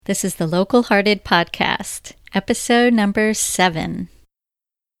This is the Local Hearted Podcast, episode number 7.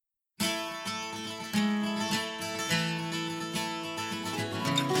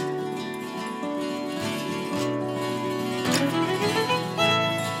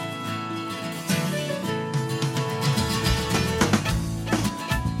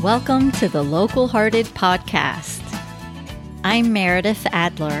 Welcome to the Local Hearted Podcast. I'm Meredith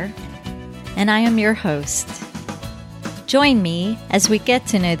Adler, and I am your host. Join me as we get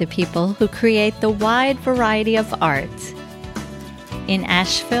to know the people who create the wide variety of art in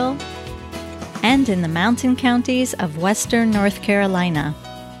Asheville and in the mountain counties of Western North Carolina.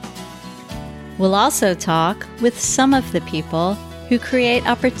 We'll also talk with some of the people who create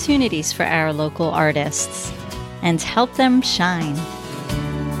opportunities for our local artists and help them shine.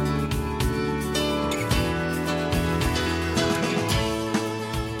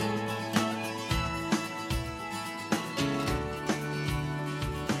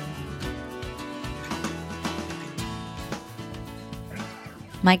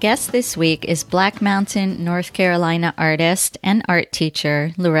 My guest this week is Black Mountain, North Carolina artist and art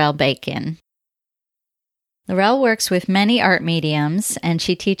teacher Lorelle Bacon. Lorelle works with many art mediums, and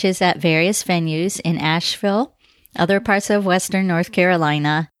she teaches at various venues in Asheville, other parts of Western North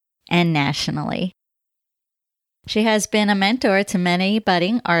Carolina, and nationally. She has been a mentor to many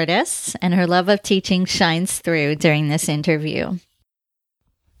budding artists, and her love of teaching shines through during this interview.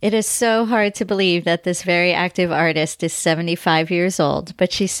 It is so hard to believe that this very active artist is 75 years old,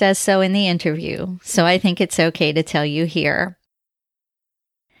 but she says so in the interview, so I think it's okay to tell you here.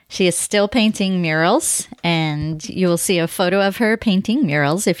 She is still painting murals, and you will see a photo of her painting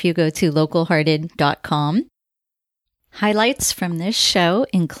murals if you go to localhearted.com. Highlights from this show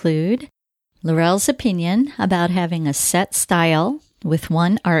include Lorelle's opinion about having a set style with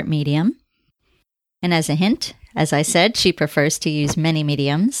one art medium, and as a hint, as I said, she prefers to use many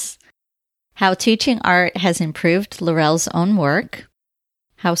mediums. How teaching art has improved Lorelle's own work.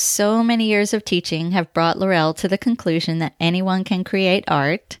 How so many years of teaching have brought Lorelle to the conclusion that anyone can create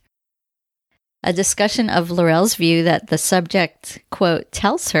art. A discussion of Lorelle's view that the subject, quote,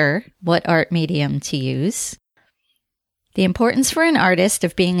 tells her what art medium to use. The importance for an artist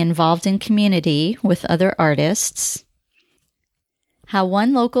of being involved in community with other artists. How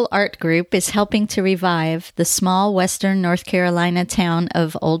one local art group is helping to revive the small Western North Carolina town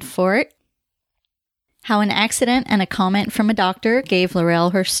of Old Fort. How an accident and a comment from a doctor gave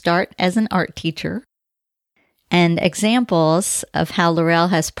Lorelle her start as an art teacher. And examples of how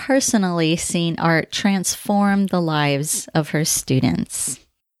Lorelle has personally seen art transform the lives of her students.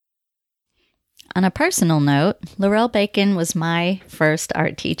 On a personal note, Lorelle Bacon was my first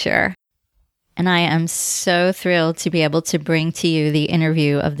art teacher. And I am so thrilled to be able to bring to you the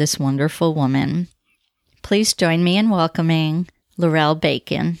interview of this wonderful woman. Please join me in welcoming Lorelle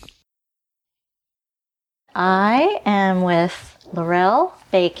Bacon. I am with Lorelle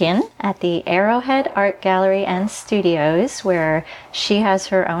Bacon at the Arrowhead Art Gallery and Studios, where she has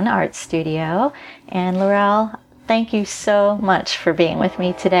her own art studio. And Lorelle, thank you so much for being with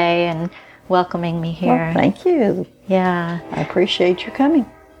me today and welcoming me here. Well, thank you. Yeah. I appreciate your coming.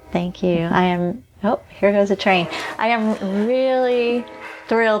 Thank you. Here goes a train. I am really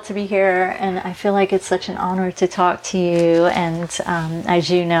thrilled to be here, and I feel like it's such an honor to talk to you. And as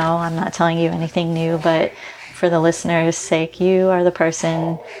you know, I'm not telling you anything new, but for the listeners' sake, you are the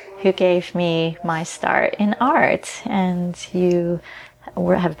person who gave me my start in art, and you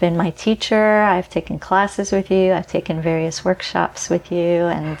have been my teacher. I've taken classes with you. I've taken various workshops with you,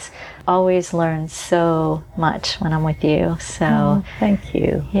 and always learn so much when I'm with you. So thank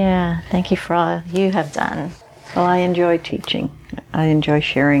you. Yeah, thank you for all you have done. Well, I enjoy teaching. I enjoy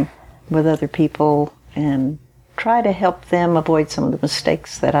sharing with other people and try to help them avoid some of the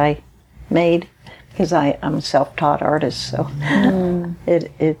mistakes that I made, because I'm a self-taught artist, so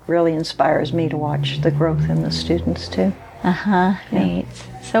it really inspires me to watch the growth in the students too. Neat.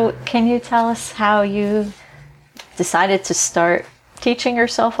 So can you tell us how you decided to start teaching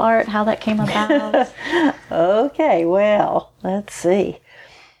yourself art, how that came about? Okay, well, let's see.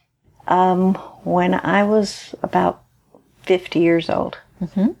 When I was about 50 years old,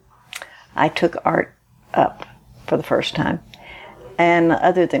 I took art up for the first time. And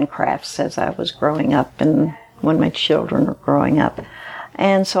other than crafts, as I was growing up and when my children were growing up.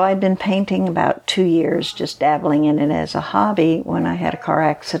 And so I'd been painting about 2 years, just dabbling in it as a hobby, when I had a car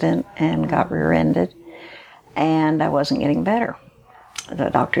accident and got rear-ended. And I wasn't getting better. The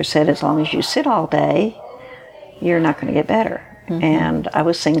doctor said, as long as you sit all day, you're not going to get better. And I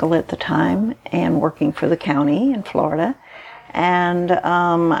was single at the time and working for the county in Florida. And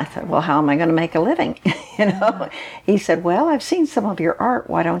I thought, well, how am I going to make a living? You know, he said, well, I've seen some of your art.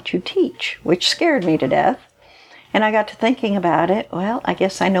 Why don't you teach? Which scared me to death. And I got to thinking about it. Well, I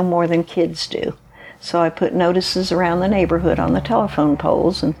guess I know more than kids do. So I put notices around the neighborhood on the telephone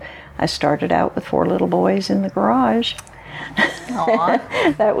poles, and I started out with 4 little boys in the garage.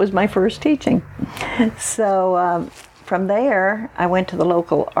 That was my first teaching. So from there, I went to the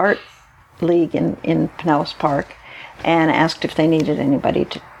local art league in Pinellas Park and asked if they needed anybody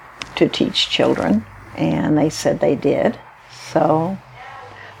to teach children, and they said they did. So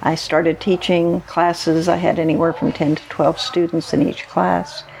I started teaching classes. I had anywhere from 10 to 12 students in each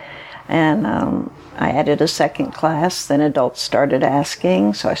class, and I added a second class. Then adults started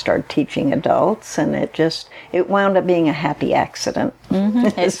asking, so I started teaching adults, and it wound up being a happy accident.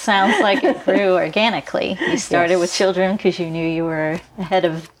 Mm-hmm. It sounds like it grew organically. You started with children because you knew you were ahead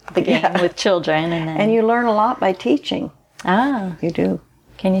of the game with children. And you learn a lot by teaching. Ah. You do.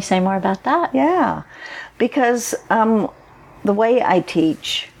 Can you say more about that? Yeah, because the way I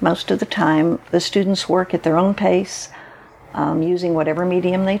teach, most of the time, the students work at their own pace, using whatever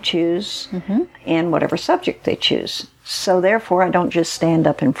medium they choose and whatever subject they choose. So therefore, I don't just stand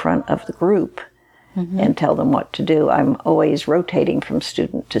up in front of the group and tell them what to do. I'm always rotating from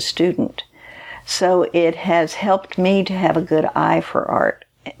student to student. So it has helped me to have a good eye for art,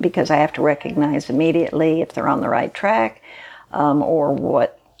 because I have to recognize immediately if they're on the right track, or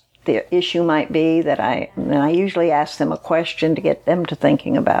what the issue might be. And I usually ask them a question to get them to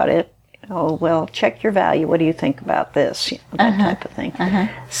thinking about it. Oh, well, check your value. What do you think about this? That type of thing.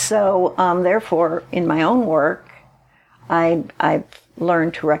 So, therefore, in my own work, I've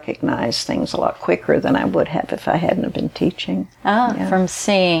learned to recognize things a lot quicker than I would have if I hadn't have been teaching. From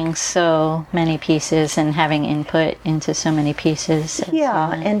seeing so many pieces and having input into so many pieces.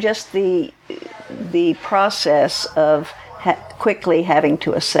 And just the process of quickly having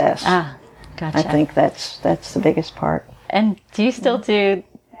to assess. Gotcha. I think that's the biggest part. And do you still do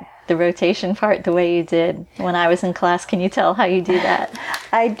the rotation part the way you did when I was in class? Can you tell how you do that?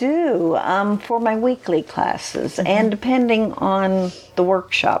 I do, for my weekly classes, and depending on the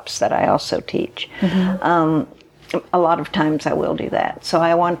workshops that I also teach. A lot of times I will do that. So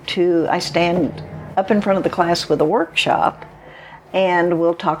I stand up in front of the class with a workshop, and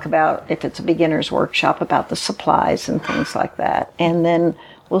we'll talk about, if it's a beginner's workshop, about the supplies and things like that. And then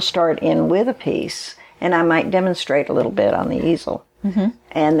we'll start in with a piece, and I might demonstrate a little bit on the easel.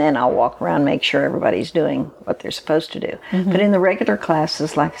 And then I'll walk around, make sure everybody's doing what they're supposed to do. But in the regular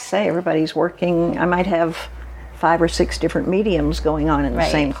classes, like I say, everybody's working. I might have 5 or 6 different mediums going on in the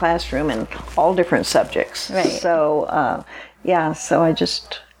same classroom, and all different subjects. So, so I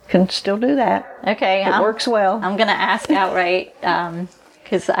just can still do that. Okay. It works well. I'm going to ask outright,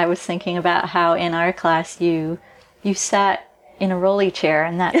 because I was thinking about how in our class you sat in a rolly chair,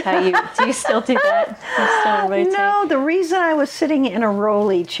 and that's how do you still do that? Do you still rotate? No, the reason I was sitting in a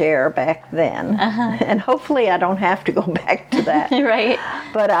rolly chair back then, and hopefully I don't have to go back to that. Right.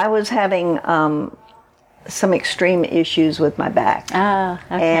 But I was having some extreme issues with my back.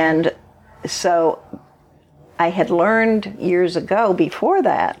 Okay. And so I had learned years ago, before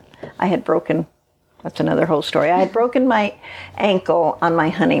that, I had broken, that's another whole story. I had broken my ankle on my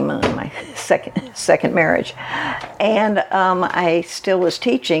honeymoon, my second marriage. And I still was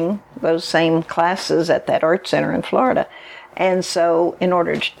teaching those same classes at that art center in Florida. And so in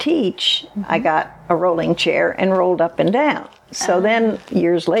order to teach, I got a rolling chair and rolled up and down. So then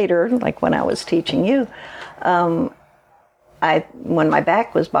years later, like when I was teaching you, when my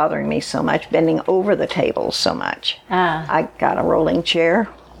back was bothering me so much, bending over the table so much, I got a rolling chair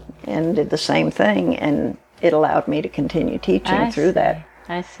and did the same thing, and it allowed me to continue teaching through that.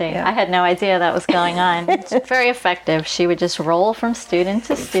 I see. Yeah. I had no idea that was going on. It's very effective. She would just roll from student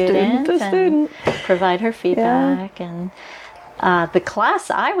to student, and provide her feedback. And the class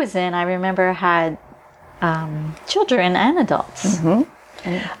I was in, I remember, had children and adults.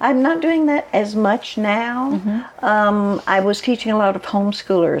 I'm not doing that as much now. I was teaching a lot of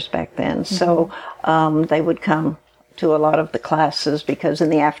homeschoolers back then, so they would come to a lot of the classes, because in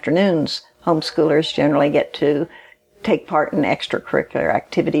the afternoons, homeschoolers generally get to take part in extracurricular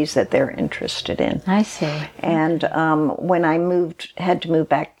activities that they're interested in. I see. And when I had to move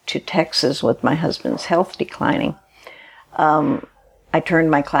back to Texas with my husband's health declining, I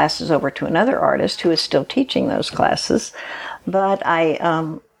turned my classes over to another artist who is still teaching those classes, but I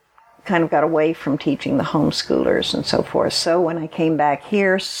kind of got away from teaching the homeschoolers and so forth. So when I came back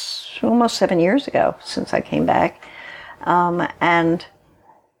here, almost 7 years ago since I came back, and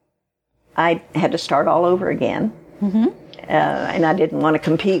I had to start all over again. and I didn't want to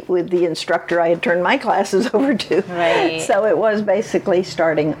compete with the instructor I had turned my classes over to. Right. So it was basically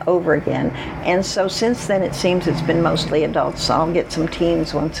starting over again. And so since then, it seems it's been mostly adults. So I'll get some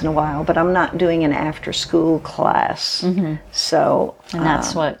teens once in a while, but I'm not doing an after-school class. So And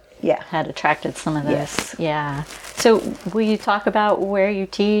that's what yeah. had attracted some of this. Yes. Yeah. So will you talk about where you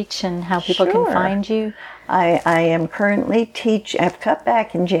teach and how people can Sure. find you? I am currently I've cut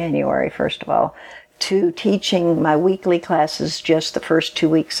back in January, first of all, to teaching my weekly classes just the first 2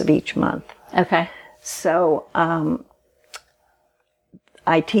 weeks of each month. Okay. So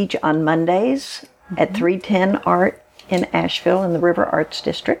I teach on Mondays at 310 Art in Asheville in the River Arts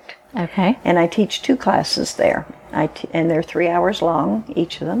District. Okay. And I teach 2 classes there. And they're 3 hours long,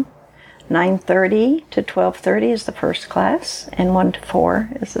 each of them. 9:30 to 12:30 is the first class, and 1 to 4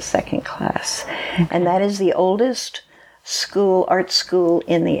 is the second class. Okay. And that is the oldest art school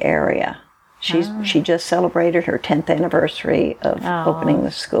in the area. She just celebrated her 10th anniversary of opening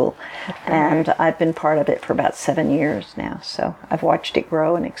the school. And I've been part of it for about 7 years now. So I've watched it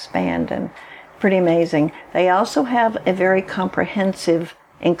grow and expand, and pretty amazing. They also have a very comprehensive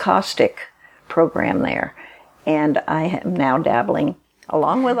encaustic program there. And I am now dabbling,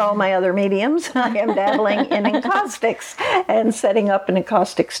 along with all my other mediums, I am dabbling in encaustics and setting up an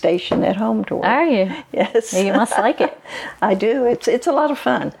encaustic station at home to work. Are you? Yes. You must like it. I do. It's a lot of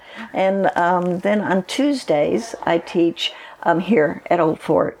fun. And then on Tuesdays, I teach here at Old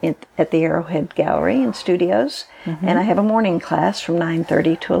Fort at the Arrowhead Gallery and Studios. And I have a morning class from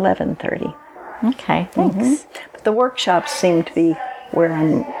 9:30 to 11:30. Okay, thanks. But the workshops seem to be where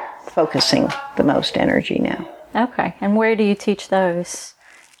I'm focusing the most energy now. Okay, and where do you teach those?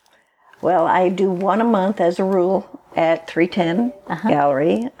 Well, I do one a month as a rule at 310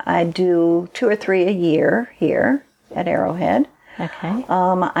 Gallery. I do 2 or 3 a year here at Arrowhead. Okay.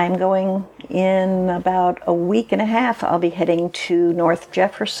 I'm going in about a week and a half. I'll be heading to North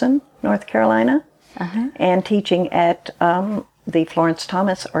Jefferson, North Carolina, and teaching at the Florence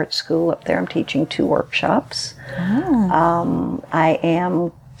Thomas Art School up there. I'm teaching 2 workshops. I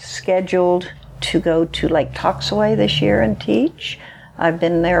am scheduled to go to Lake Toxaway this year and teach. I've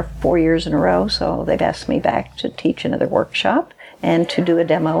been there 4 years in a row, so they've asked me back to teach another workshop and to do a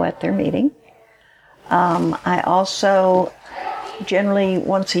demo at their meeting. I also generally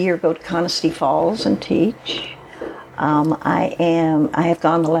once a year go to Conestee Falls and teach. I have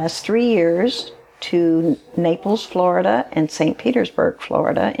gone the last 3 years to Naples, Florida and St. Petersburg,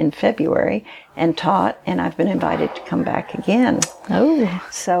 Florida in February and taught, and I've been invited to come back again. Oh.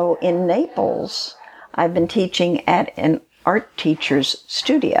 So in Naples, I've been teaching at an art teacher's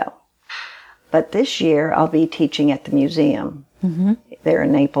studio. But this year, I'll be teaching at the museum. There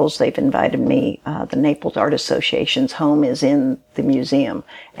in Naples, they've invited me. The Naples Art Association's home is in the museum,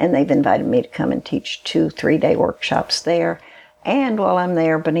 and they've invited me to come and teach 2 3-day workshops there. And while I'm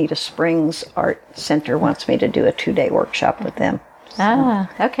there, Bonita Springs Art Center wants me to do a 2-day workshop with them. So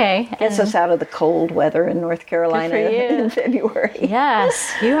Okay. gets us out of the cold weather in North Carolina in February.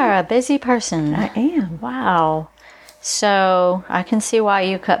 Yes, you are a busy person. I am. Wow. So I can see why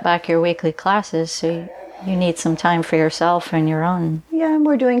you cut back your weekly classes. So you need some time for yourself and your own. Yeah, and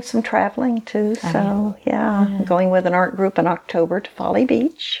we're doing some traveling too. So I'm going with an art group in October to Folly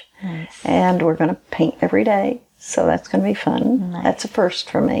Beach. Nice. And we're going to paint every day. So that's going to be fun. Nice. That's a first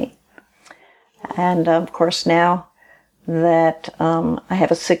for me. And of course, now that I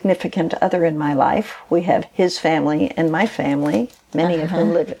have a significant other in my life, we have his family and my family, many of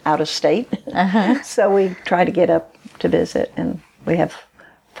whom live out of state. So we try to get up to visit, and we have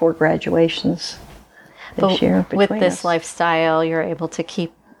 4 graduations this year. With this us. lifestyle, you're able to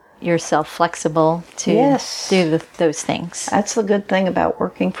keep yourself flexible to do those things. That's the good thing about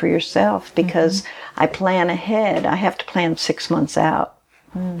working for yourself, because I plan ahead. I have to plan 6 months out,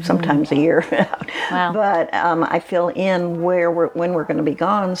 sometimes a year out. Wow. But I fill in when we're going to be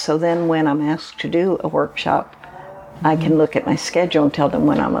gone, so then when I'm asked to do a workshop, I can look at my schedule and tell them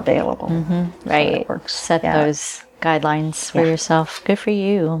when I'm available. Right. So it works. Set those guidelines for yourself. Good for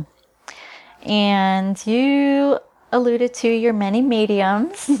you. And you alluded to your many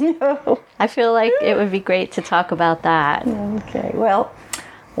mediums. I feel like it would be great to talk about that. Okay. Well,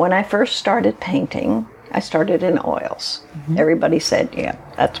 when I first started painting, I started in oils. Everybody said, yeah,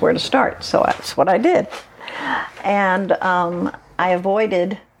 that's where to start. So that's what I did. And I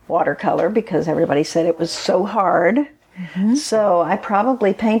avoided watercolor because everybody said it was so hard. So I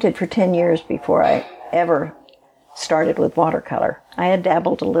probably painted for 10 years before I ever started with watercolor. I had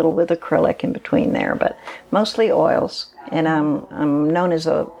dabbled a little with acrylic in between there, but mostly oils. And I'm known as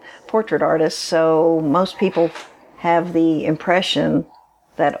a portrait artist, so most people have the impression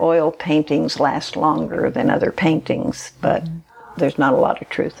that oil paintings last longer than other paintings, but there's not a lot of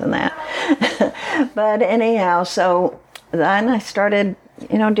truth in that. But anyhow, so then I started,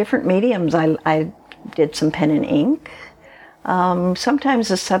 different mediums. I did some pen and ink. Sometimes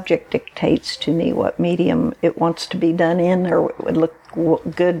the subject dictates to me what medium it wants to be done in or would look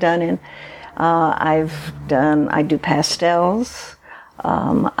good done in. I do pastels.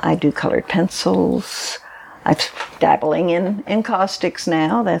 I do colored pencils. I'm dabbling in caustics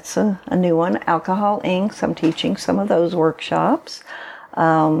now. That's a new one. Alcohol inks. I'm teaching some of those workshops.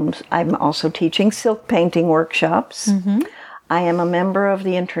 I'm also teaching silk painting workshops. Mm-hmm. I am a member of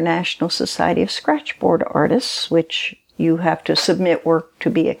the International Society of Scratchboard Artists, which you have to submit work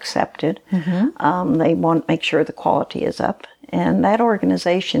to be accepted. Mm-hmm. They want to make sure the quality is up. And that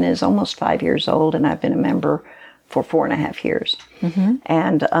organization is almost 5 years old, and I've been a member for 4.5 years. Mm-hmm.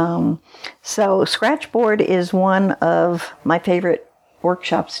 And so Scratchboard is one of my favorite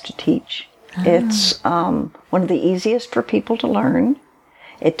workshops to teach. Oh. It's one of the easiest for people to learn.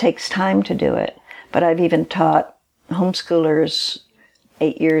 It takes time to do it. But I've even taught homeschoolers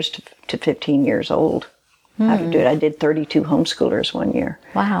 8 years to 15 years old how to do it. I did 32 homeschoolers one year.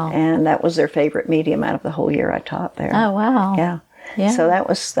 Wow. And that was their favorite medium out of the whole year I taught there. Oh, wow. Yeah. So that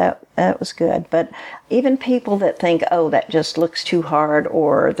was good. But even people that think, oh, that just looks too hard,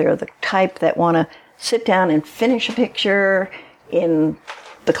 or they're the type that want to sit down and finish a picture in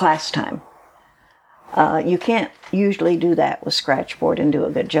the class time, you can't usually do that with Scratchboard and do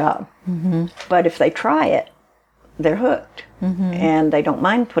a good job. Mm-hmm. But if they try it, they're hooked. Mm-hmm. And they don't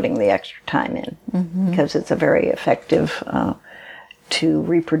mind putting the extra time in, because it's a very effective to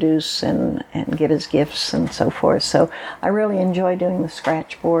reproduce and give as gifts and so forth. So I really enjoy doing the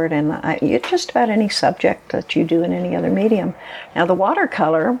Scratchboard, and it's just about any subject that you do in any other medium. Now the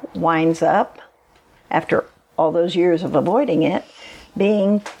watercolor winds up, after all those years of avoiding it,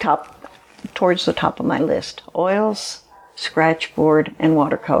 being towards the top of my list. Oils, Scratchboard, and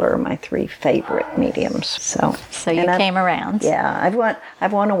watercolor are my 3 favorite mediums. So you came around. Yeah,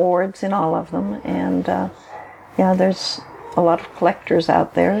 I've won awards in all of them, and there's a lot of collectors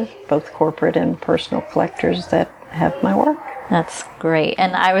out there, both corporate and personal collectors, that have my work. That's great.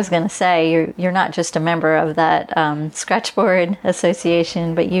 And I was going to say, you're not just a member of that Scratchboard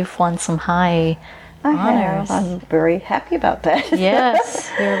Association, but you've won some high honors. I'm very happy about that.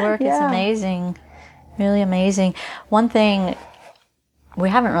 Yes, your work is amazing. Really amazing. One thing we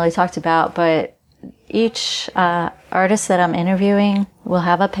haven't really talked about, but each artist that I'm interviewing will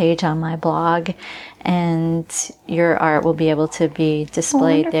have a page on my blog, and your art will be able to be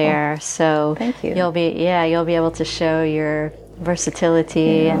displayed there. So thank you. You'll be able to show your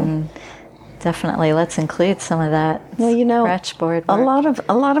versatility, and definitely let's include some of that. Well, Scratchboard work.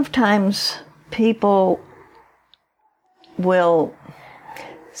 A lot of times people will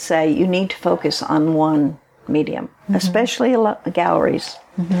say you need to focus on one medium, especially galleries.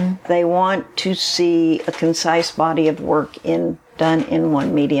 Mm-hmm. They want to see a concise body of work done in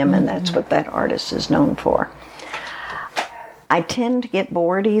one medium, and that's what that artist is known for. I tend to get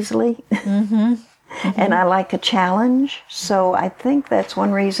bored easily, and I like a challenge, so I think that's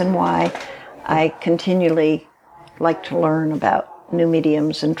one reason why I continually like to learn about new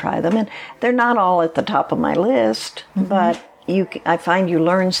mediums and try them. And they're not all at the top of my list, but I find you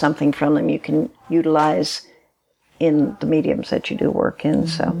learn something from them you can utilize in the mediums that you do work in.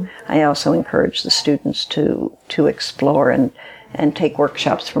 So I also encourage the students to explore and take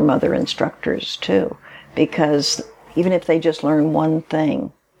workshops from other instructors too, because even if they just learn one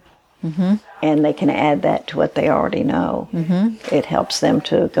thing and they can add that to what they already know, it helps them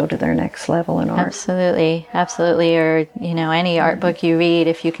to go to their next level in art. Absolutely. Or any art book you read,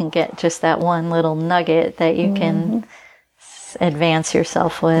 if you can get just that one little nugget that you can advance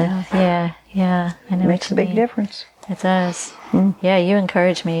yourself with. Yeah. I know. It makes a big difference. It does. Yeah, you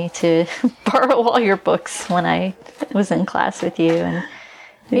encouraged me to borrow all your books when I was in class with you, and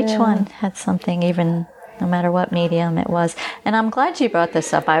each one had something, even no matter what medium it was. And I'm glad you brought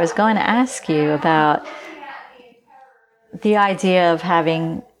this up. I was going to ask you about the idea of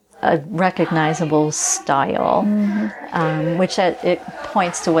having a recognizable style, which it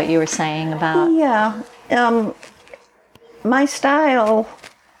points to what you were saying about. Yeah. My style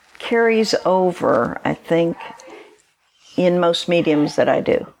carries over, I think, in most mediums that I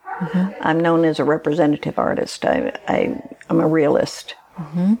do. I'm known as a representative artist. I'm a realist.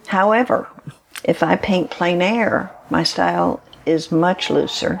 However, if I paint plein air, my style is much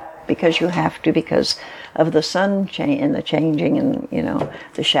looser, because you have to, because of the sun and the changing and,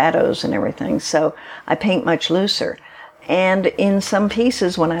 the shadows and everything. So I paint much looser. And in some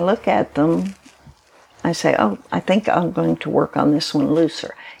pieces, when I look at them, I say, oh, I think I'm going to work on this one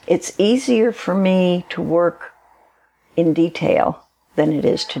looser. It's easier for me to work in detail than it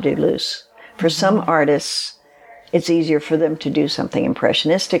is to do loose. For some artists, it's easier for them to do something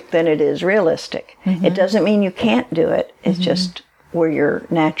impressionistic than it is realistic. It doesn't mean you can't do it. It's just where your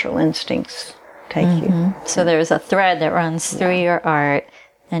natural instincts take you. So there's a thread that runs through your art,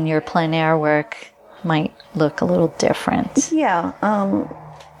 and your plein air work might look a little different. Yeah.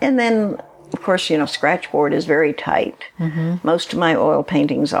 And then, of course, scratchboard is very tight. Most of my oil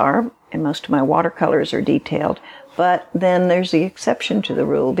paintings are, and most of my watercolors are detailed. But then there's the exception to the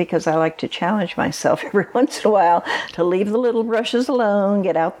rule, because I like to challenge myself every once in a while to leave the little brushes alone,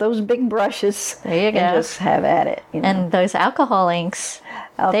 get out those big brushes, there you go, and just have at it. And those alcohol inks,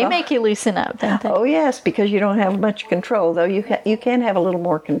 they make you loosen up, don't they? Oh, yes, because you don't have much control, though you can have a little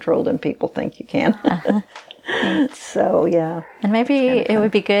more control than people think you can. So, yeah. And maybe it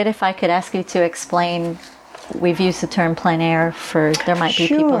would be good if I could ask you to explain, we've used the term plein air there might be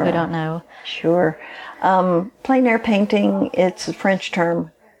people who don't know. Sure. Plein air painting, it's a French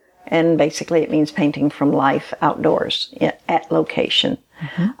term, and basically it means painting from life outdoors at location.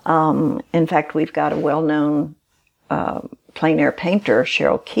 In fact, we've got a well-known plein air painter,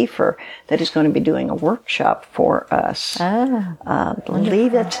 Cheryl Kiefer, that is going to be doing a workshop for us. I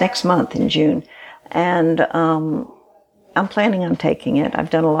believe that's next month in June. And I'm planning on taking it. I've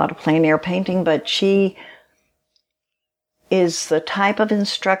done a lot of plein air painting, but she is the type of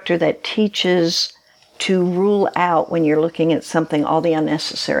instructor that teaches to rule out, when you're looking at something, all the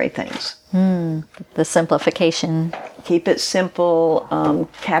unnecessary things. The simplification. Keep it simple,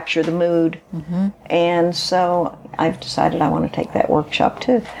 capture the mood. And so I've decided I want to take that workshop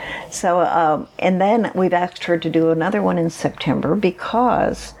too. So, and then we've asked her to do another one in September,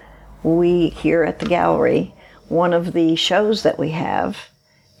 because we, here at the gallery, one of the shows that we have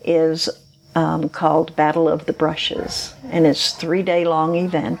is called Battle of the Brushes, and it's a 3-day-long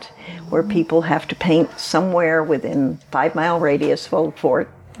event where people have to paint somewhere within 5-mile radius of Old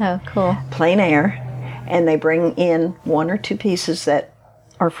Fort. Oh, cool. Plein air, and they bring in 1 or 2 pieces that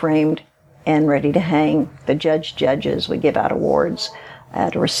are framed and ready to hang. The judge judges. We give out awards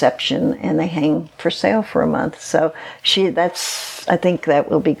at a reception, and they hang for sale for a month. So I think that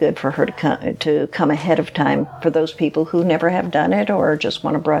will be good for her to come ahead of time for those people who never have done it or just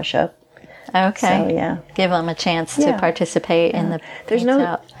want to brush up. Okay. So, yeah. Give them a chance to participate in the there's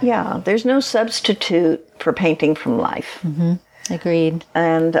no substitute for painting from life. Agreed.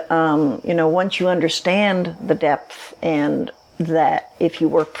 And once you understand the depth, and that if you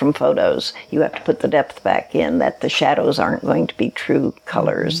work from photos, you have to put the depth back in, that the shadows aren't going to be true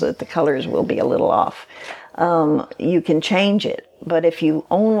colors, that the colors will be a little off. You can change it. But if you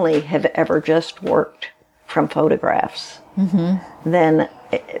only have ever just worked from photographs, then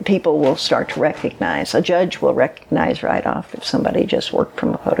people will start to recognize. A judge will recognize right off if somebody just worked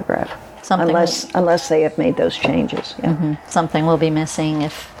from a photograph. Unless they have made those changes. Yeah. Something will be missing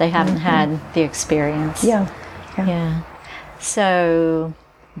if they haven't had the experience. Yeah. So,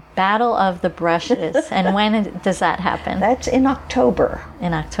 Battle of the Brushes. And when does that happen? That's in October.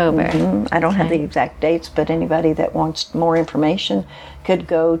 In October. I don't have the exact dates, but anybody that wants more information could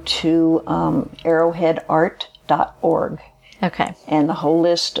go to arrowheadart.org. Okay. And the whole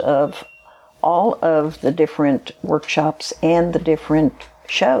list of all of the different workshops and the different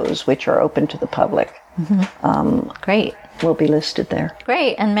shows which are open to the public. Great. Will be listed there.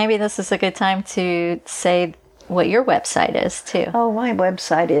 Great. And maybe this is a good time to say what your website is, too. Oh, my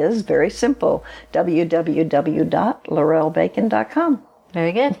website is very simple, www.lorellebacon.com.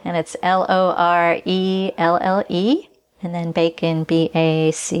 Very good. And it's LORELLE, and then Bacon,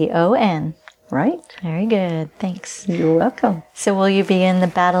 BACON. Right. Very good. Thanks. You're welcome. So will you be in the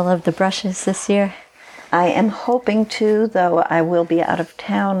Battle of the Brushes this year? I am hoping to, though I will be out of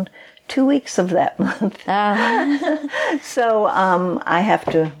town 2 weeks of that month. So I have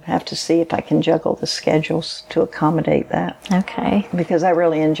to see if I can juggle the schedules to accommodate that. Okay. Because I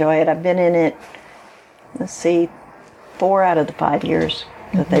really enjoy it. I've been in it, 4 out of the 5 years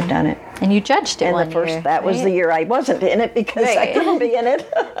that they've done it. And you judged it and one the first, year. that was the year I wasn't in it because I couldn't be in it.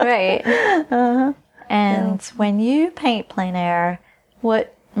 Right. And when you paint plein air,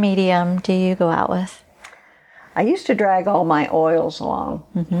 what medium do you go out with? I used to drag all my oils along.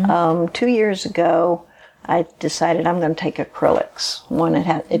 2 years ago, I decided I'm going to take acrylics. One,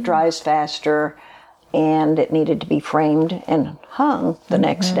 it dries faster, and it needed to be framed and hung the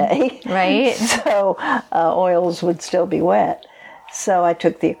next day. Right. So oils would still be wet. So I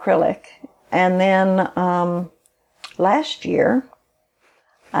took the acrylic. And then last year,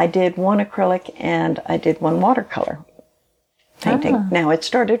 I did one acrylic and I did one watercolor painting. Now it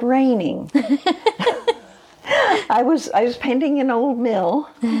started raining. I was painting an old mill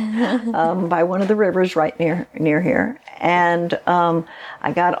by one of the rivers right near here, and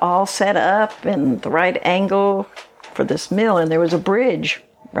I got all set up in the right angle for this mill, and there was a bridge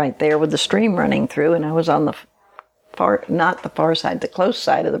right there with the stream running through, and I was on the not the far side, the close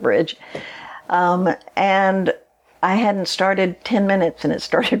side of the bridge, and I hadn't started 10 minutes, and it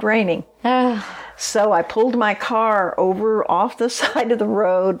started raining. So I pulled my car over off the side of the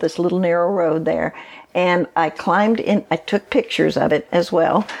road, this little narrow road there, and I climbed in. I took pictures of it as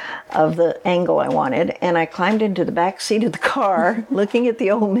well, of the angle I wanted, and I climbed into the back seat of the car, looking at the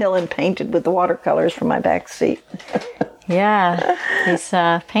old mill, and painted with the watercolors from my back seat. Yeah, these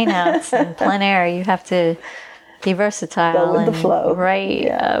paint-outs in plein air, you have to be versatile. Go with the flow. Right.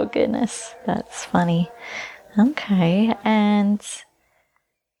 Yeah. Oh, goodness. That's funny. Okay, and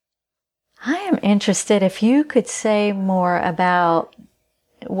I am interested if you could say more about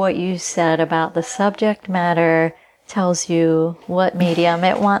what you said about the subject matter tells you what medium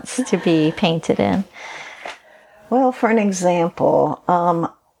it wants to be painted in. Well, for an example,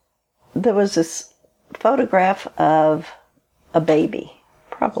 there was this photograph of a baby,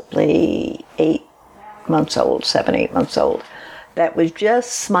 probably 8 months old, 7, 8 months old, that was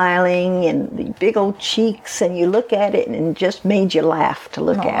just smiling and the big old cheeks, and you look at it and it just made you laugh to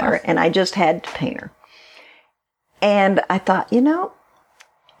look at her, and I just had to paint her. And I thought,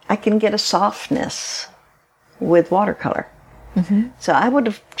 I can get a softness with watercolor. Mm-hmm. So I would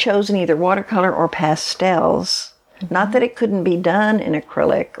have chosen either watercolor or pastels. Mm-hmm. Not that it couldn't be done in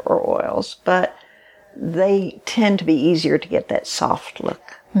acrylic or oils, but they tend to be easier to get that soft look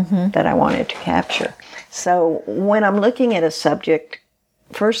that I wanted to capture. So when I'm looking at a subject,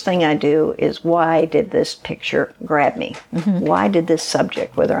 first thing I do is, why did this picture grab me? Mm-hmm. Why did this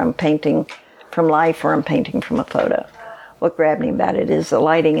subject, whether I'm painting from life or I'm painting from a photo, what grabbed me about it? Is the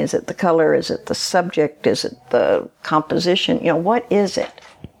lighting? Is it the color? Is it the subject? Is it the composition? What is it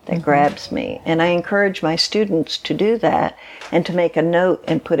that grabs me? And I encourage my students to do that and to make a note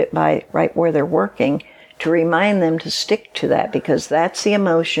and put it by right where they're working, to remind them to stick to that, because that's the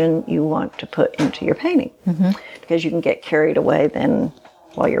emotion you want to put into your painting. Mm-hmm. Because you can get carried away then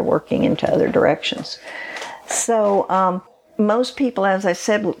while you're working into other directions. So most people, as I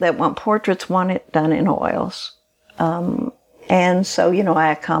said, that want portraits want it done in oils. And so,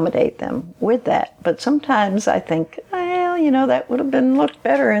 I accommodate them with that. But sometimes I think, well, that would have looked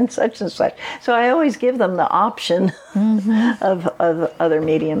better in such and such. So I always give them the option of other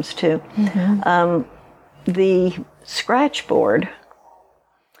mediums too. Mm-hmm. The scratch board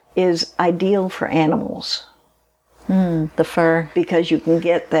is ideal for animals. The fur. Because you can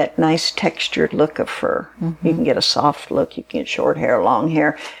get that nice textured look of fur. Mm-hmm. You can get a soft look. You can get short hair, long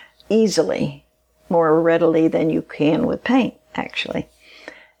hair, easily, more readily than you can with paint, actually.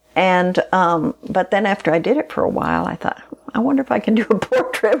 And, but then after I did it for a while, I thought, I wonder if I can do a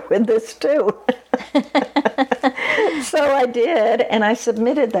portrait with this too. So I did, and I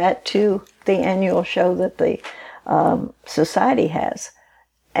submitted that to the annual show that the society has.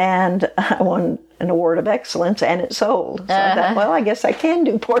 And I won an award of excellence, and it sold. So I thought, well, I guess I can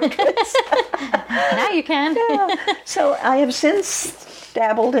do portraits. Now you can. Yeah. So I have since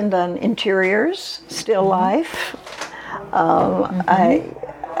dabbled and done interiors, still life.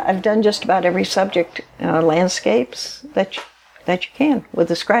 I've done just about every subject, landscapes that you can with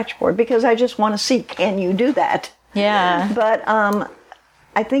the scratch board, because I just want to see, can you do that? Yeah. But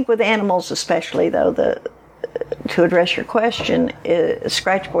I think with animals especially, though, to address your question,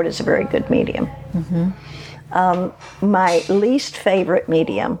 scratch board is a very good medium. Mm-hmm. My least favorite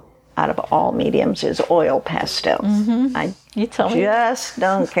medium out of all mediums is oil pastels. Mm-hmm. You told me. Just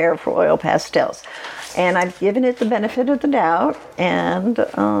don't care for oil pastels. And I've given it the benefit of the doubt, and,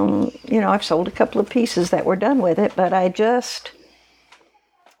 I've sold a couple of pieces that were done with it, but I guess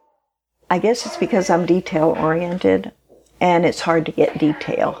it's because I'm detail-oriented, and it's hard to get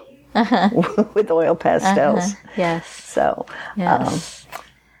detail with oil pastels. Yes. So, yes.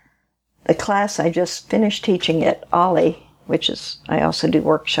 The class I just finished teaching at Ollie, which is, I also do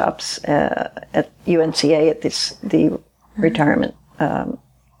workshops at UNCA at the retirement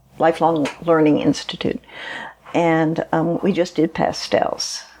Lifelong Learning Institute, and we just did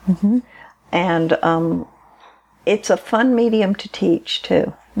pastels. Mm-hmm. And it's a fun medium to teach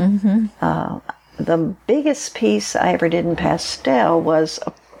too. Mm-hmm. The biggest piece I ever did in pastel was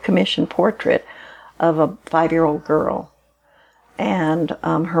a commissioned portrait of a 5-year-old girl, and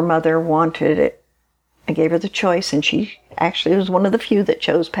her mother wanted it. I gave her the choice, and she actually was one of the few that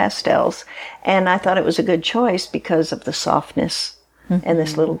chose pastels, and I thought it was a good choice because of the softness And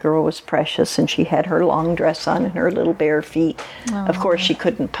this little girl was precious, and she had her long dress on and her little bare feet. Of course, she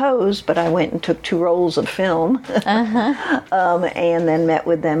couldn't pose, but I went and took 2 rolls of film and then met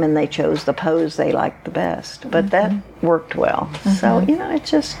with them, and they chose the pose they liked the best. But that worked well. So, it's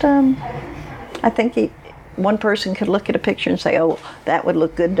just, I think one person could look at a picture and say, oh, that would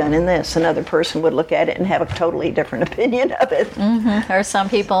look good done in this. Another person would look at it and have a totally different opinion of it. Or some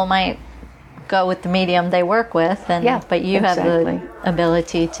people might go with the medium they work with, but you have the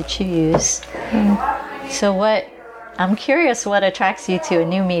ability to choose. So I'm curious what attracts you to a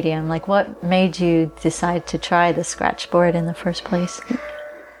new medium? Like, what made you decide to try the scratch board in the first place?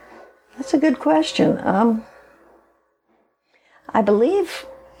 That's a good question. I believe,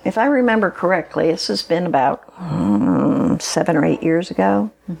 if I remember correctly, this has been about 7 or 8 years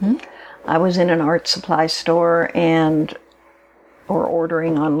ago. I was in an art supply store or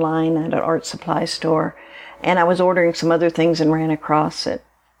ordering online at an art supply store, and I was ordering some other things and ran across it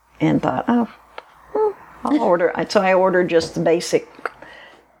and thought, I'll order. So I ordered just the basic.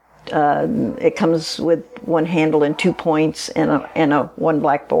 It comes with 1 handle and 2 points and a 1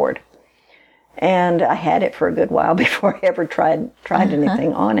 blackboard. And I had it for a good while before I ever tried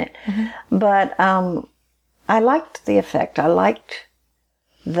anything on it. But I liked the effect. I liked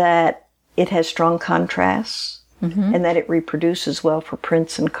that it has strong contrasts. And that it reproduces well for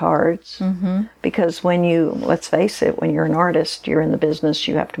prints and cards. Because let's face it, when you're an artist, you're in the business,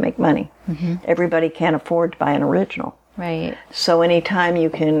 you have to make money. Everybody can't afford to buy an original. Right. So anytime you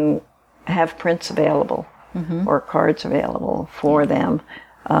can have prints available or cards available for them,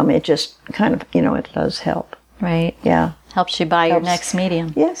 it just kind of, it does help. Right. Yeah. Helps you buy your next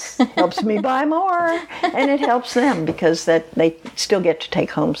medium. Yes. Helps me buy more. And it helps them because that they still get to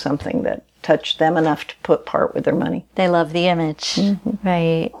take home something that touched them enough to put part with their money. They love the image.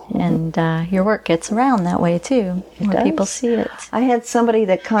 Right. And your work gets around that way too. More people see it. I had somebody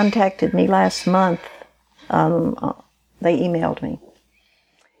that contacted me last month. They emailed me.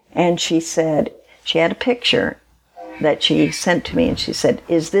 And she said, she had a picture that she sent to me, and she said,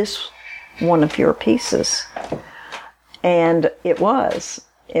 is this one of your pieces? And it was.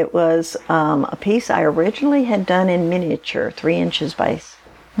 It was a piece I originally had done in miniature, 3 inches by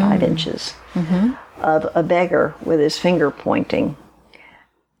 5 inches, of a beggar with his finger pointing.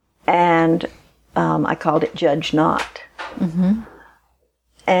 And I called it Judge Not.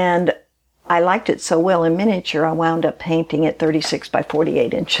 And I liked it so well in miniature, I wound up painting it 36 by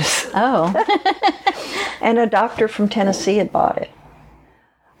 48 inches. Oh. And a doctor from Tennessee had bought it.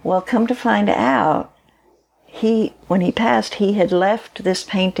 Well, come to find out, when he passed, he had left this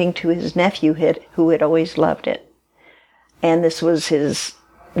painting to his nephew who had always loved it. And this was his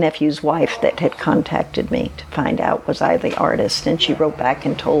nephew's wife that had contacted me to find out was I the artist. And she wrote back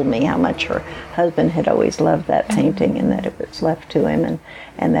and told me how much her husband had always loved that painting and that it was left to him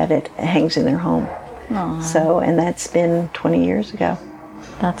and that it hangs in their home. Aww. So, and that's been 20 years ago.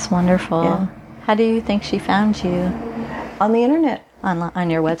 That's wonderful. Yeah. How do you think she found you? On the internet. On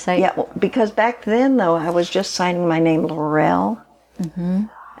your website? Yeah, well, because back then, though, I was just signing my name Lorelle.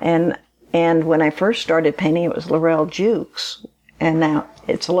 And when I first started painting, it was Lorelle Jukes. And now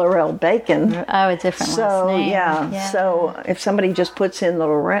it's Lorelle Bacon. Oh, a different last name. Yeah. So if somebody just puts in the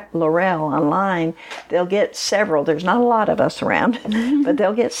Lorelle online, they'll get several. There's not a lot of us around, but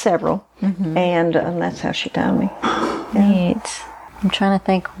they'll get several. And that's how she found me. Neat. I'm trying to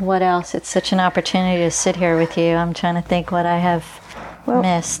think what else. It's such an opportunity to sit here with you. I'm trying to think what I have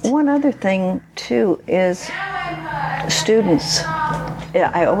missed. One other thing, too, is students.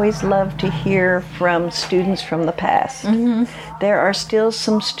 I always love to hear from students from the past. There are still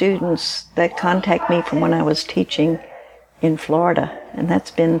some students that contact me from when I was teaching in Florida, and that's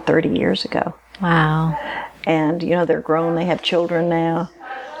been 30 years ago. Wow. And, they're grown. They have children now.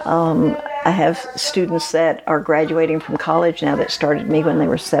 I have students that are graduating from college now that started me when they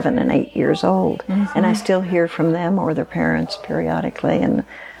were 7 and 8 years old. And I still hear from them or their parents periodically, and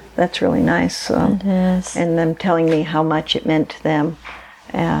that's really nice. It is. And them telling me how much it meant to them,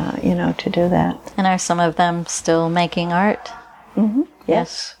 to do that. And are some of them still making art?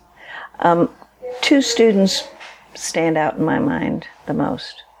 Yes. 2 students stand out in my mind the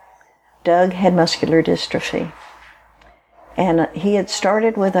most. Doug had muscular dystrophy. And he had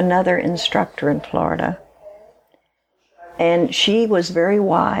started with another instructor in Florida. And she was very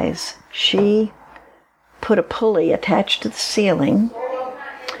wise. She put a pulley attached to the ceiling,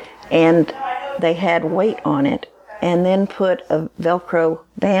 and they had weight on it, and then put a Velcro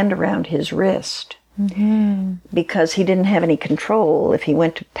band around his wrist. Because he didn't have any control. If he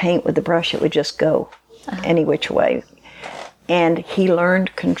went to paint with the brush, it would just go any which way. And he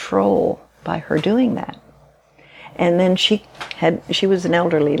learned control by her doing that. And then she was an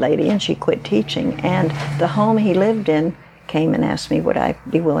elderly lady, and she quit teaching. And the home he lived in came and asked me would I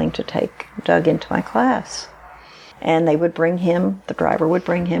be willing to take Doug into my class. And they would bring him, the driver would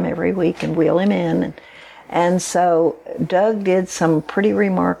bring him every week and wheel him in. And so Doug did some pretty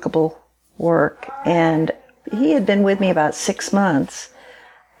remarkable work. And he had been with me about 6 months.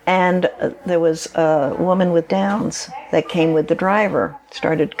 And there was a woman with Downs that came with the driver,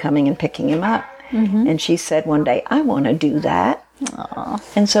 started coming and picking him up. Mm-hmm. And she said one day, I want to do that. Aww.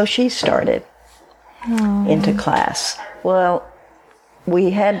 And so she started into class. Well,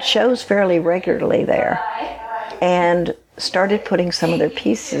 we had shows fairly regularly there and started putting some of their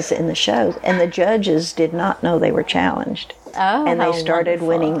pieces in the shows. And the judges did not know they were challenged. Oh, and they started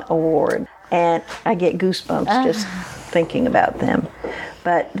winning awards. And I get goosebumps just thinking about them.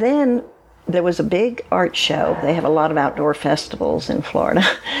 But then there was a big art show. They have a lot of outdoor festivals in Florida.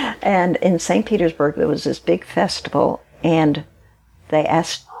 And in St. Petersburg, there was this big festival, and they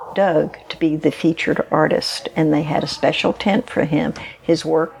asked Doug to be the featured artist, and they had a special tent for him. His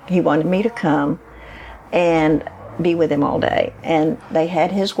work, he wanted me to come and be with him all day. And they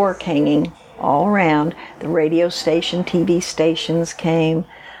had his work hanging all around. The radio station, TV stations came.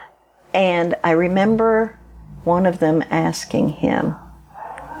 And I remember one of them asking him,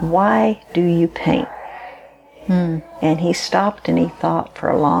 why do you paint? And he stopped and he thought for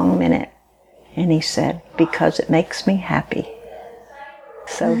a long minute. And he said, because it makes me happy.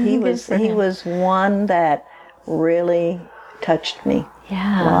 So he was one that really touched me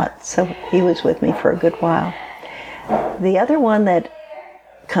a lot. So he was with me for a good while. The other one that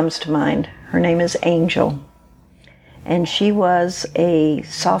comes to mind, her name is Angel. And she was a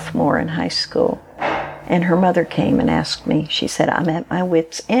sophomore in high school. And her mother came and asked me, she said, I'm at my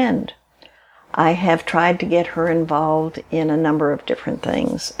wit's end. I have tried to get her involved in a number of different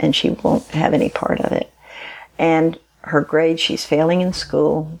things, and she won't have any part of it. And her grades, she's failing in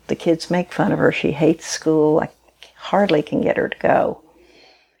school. The kids make fun of her. She hates school. I hardly can get her to go.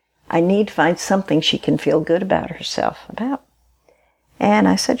 I need to find something she can feel good about herself about. And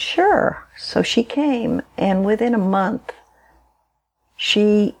I said, sure. So she came, and within a month,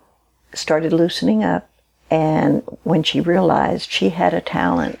 she started loosening up. And when she realized she had a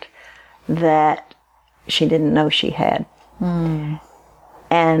talent that she didn't know she had.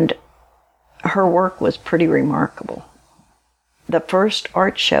 And her work was pretty remarkable. The first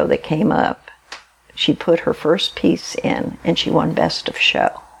art show that came up, she put her first piece in, and she won Best of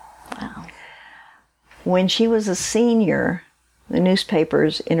Show. Wow. When she was a senior, the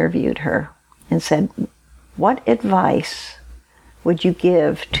newspapers interviewed her and said, what advice would you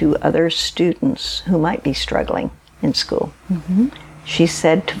give to other students who might be struggling in school? Mm-hmm. She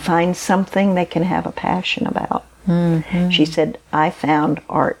said to find something they can have a passion about. Mm-hmm. She said, I found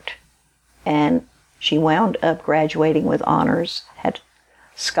art. And she wound up graduating with honors, had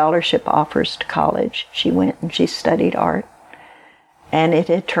scholarship offers to college. She went and she studied art. And it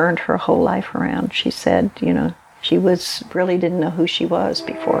had turned her whole life around. She said, she really didn't know who she was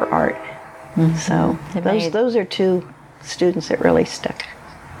before art. Mm-hmm. So those are two students that really stuck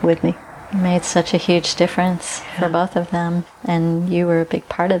with me. It made such a huge difference for both of them, and you were a big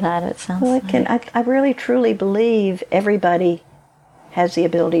part of that, it sounds like. I really truly believe everybody has the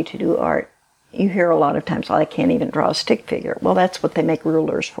ability to do art. You hear a lot of times, I can't even draw a stick figure. Well, that's what they make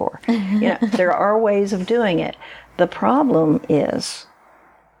rulers for. There are ways of doing it. The problem is,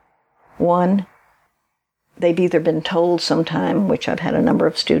 one, they've either been told sometime, which I've had a number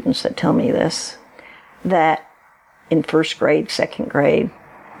of students that tell me this, that in first grade, second grade,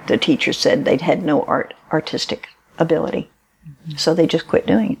 the teacher said they'd had no artistic ability. Mm-hmm. So they just quit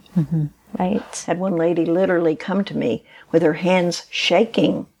doing it. Mm-hmm. Right? Had one lady literally come to me with her hands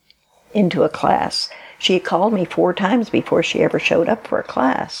shaking into a class. She had called me 4 times before she ever showed up for a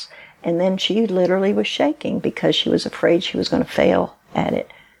class. And then she literally was shaking because she was afraid she was going to fail at it.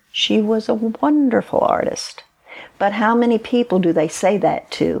 She was a wonderful artist. But how many people do they say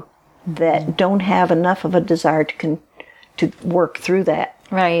that to that don't have enough of a desire to work through that?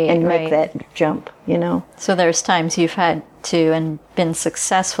 Right, and make that jump, So there's times you've had to and been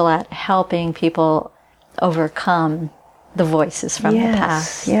successful at helping people overcome the voices from the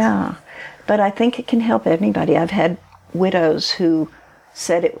past. Yeah. But I think it can help anybody. I've had widows who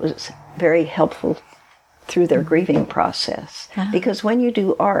said it was very helpful through their grieving process. Because when you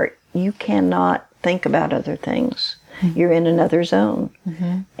do art, you cannot think about other things. Mm-hmm. You're in another zone.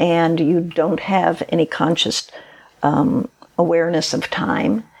 Mm-hmm. And you don't have any conscious awareness of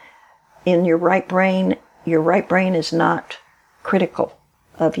time. In your right brain is not critical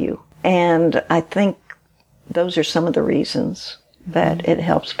of you. And I think those are some of the reasons that it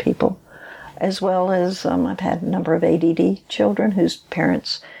helps people. as well as I've had a number of ADD children whose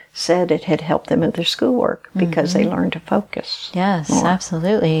parents said it had helped them with their schoolwork because they learned to focus. Yes, more,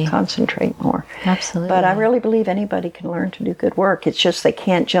 absolutely. concentrate more. Absolutely. But I really believe anybody can learn to do good work. It's just they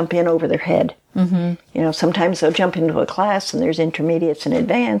can't jump in over their head. Sometimes they'll jump into a class and there's intermediates and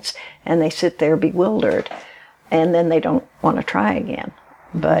advanced, and they sit there bewildered, and then they don't want to try again.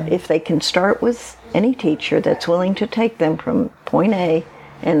 But if they can start with any teacher that's willing to take them from point A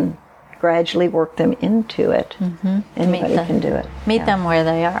and gradually work them into it, anybody can do it. Meet them where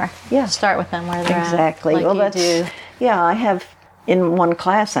they are. Yeah. Start with them where they're at. Exactly. Like well, you do. Yeah, I have, in one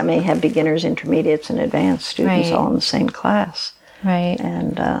class, I may have beginners, intermediates, and advanced students Right. all in the same class. Right.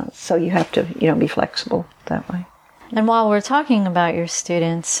 And so you have to, be flexible that way. And while we're talking about your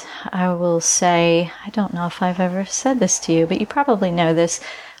students, I will say, I don't know if I've ever said this to you, but you probably know this.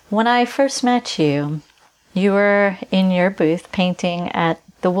 When I first met you, you were in your booth painting at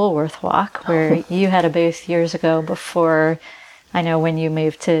the Woolworth Walk, where you had a booth years ago before. I know when you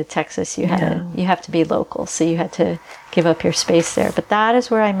moved to Texas, you have to be local, so you had to give up your space there. But that is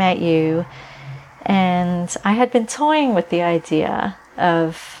where I met you, and I had been toying with the idea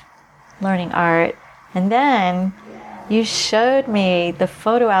of learning art, and then you showed me the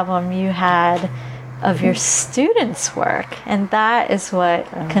photo album you had of your students' work, and that is what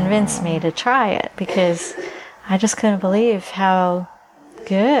convinced me to try it, because I just couldn't believe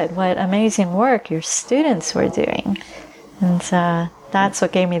what amazing work your students were doing. And that's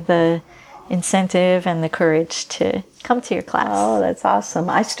what gave me the incentive and the courage to come to your class. Oh, that's awesome.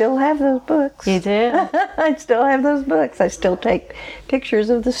 I still have those books. You do? I still have those books. I still take pictures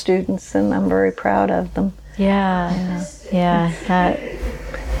of the students, and I'm very proud of them. Yeah.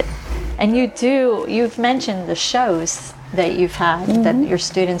 And you've mentioned the shows that you've had, that your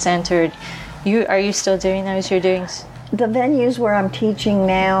students entered. Are you still doing those? You're doing... The venues where I'm teaching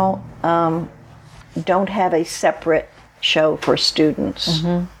now don't have a separate show for students.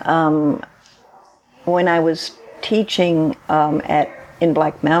 When I was teaching in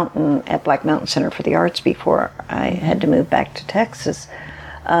Black Mountain, at Black Mountain Center for the Arts before I had to move back to Texas,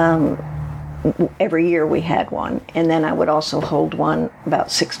 every year we had one. And then I would also hold one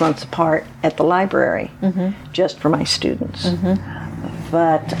about 6 months apart at the library, just for my students.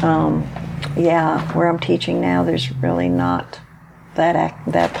 But where I'm teaching now, there's really not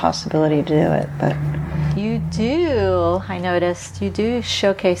that possibility to do it. But you do, I noticed, you do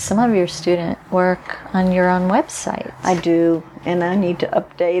showcase some of your student work on your own website. I do, and I need to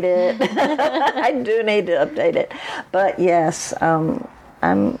update it. I do need to update it. But yes, I'm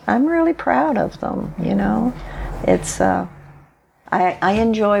really proud of them. It's I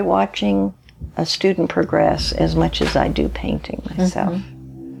enjoy watching a student progress as much as I do painting myself.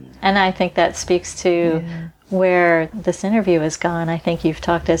 And I think that speaks to where this interview has gone. I think you've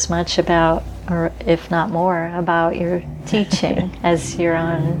talked as much about, or if not more, about your teaching as your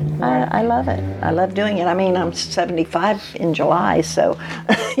own. I love it. I love doing it. I mean, I'm 75 in July, so,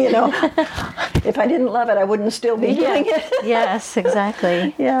 if I didn't love it, I wouldn't still be doing it. Yes,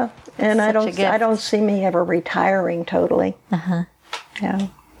 exactly. Yeah, and I don't see me ever retiring totally. Yeah.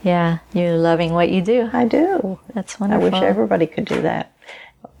 Yeah, you're loving what you do. I do. That's wonderful. I wish everybody could do that.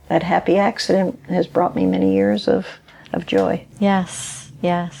 That happy accident has brought me many years of joy. Yes.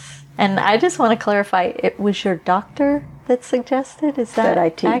 And I just want to clarify, it was your doctor that suggested? Is that I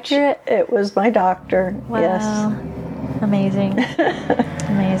teach. Accurate? It was my doctor, yes. Amazing.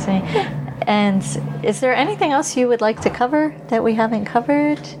 Amazing. And is there anything else you would like to cover that we haven't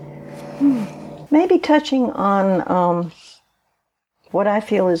covered? Maybe touching on what I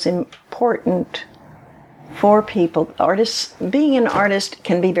feel is important for people. Artists, being an artist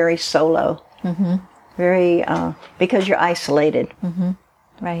can be very solo, very because you're isolated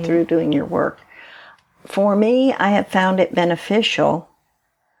through doing your work. For me, I have found it beneficial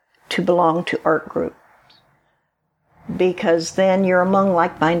to belong to art groups, because then you're among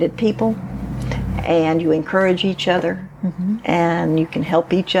like-minded people, and you encourage each other, and you can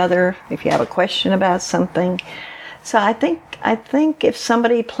help each other if you have a question about something. So I think if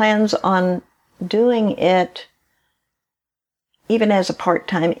somebody plans on doing it, even as a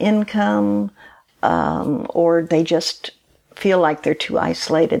part-time income, or they just feel like they're too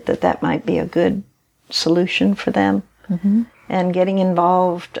isolated, that might be a good solution for them. And getting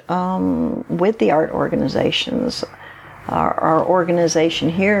involved with the art organizations. Our organization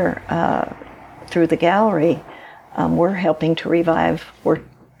here, through the gallery, we're helping to revive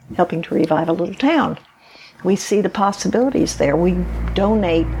a little town. We see the possibilities there. We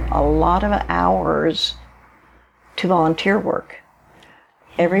donate a lot of hours to volunteer work.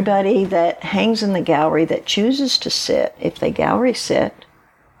 Everybody that hangs in the gallery that chooses to sit, if they gallery sit,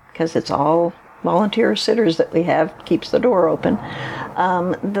 because it's all volunteer sitters that we have, keeps the door open.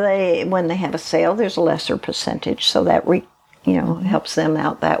 When they have a sale, there's a lesser percentage, so that helps them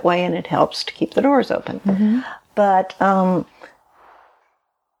out that way, and it helps to keep the doors open. But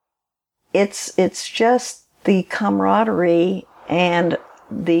it's just the camaraderie and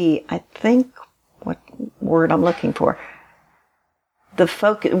I think, what word I'm looking for, the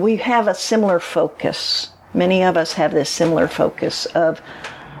focus. We have a similar focus. Many of us have this similar focus of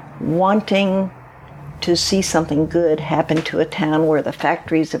wanting to see something good happen to a town where the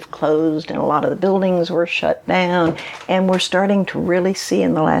factories have closed and a lot of the buildings were shut down, and we're starting to really see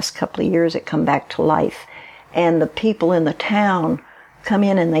in the last couple of years it come back to life. And the people in the town come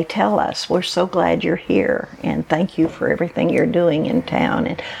in and they tell us, we're so glad you're here, and thank you for everything you're doing in town.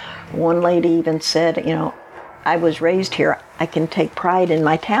 And one lady even said, I was raised here. I can take pride in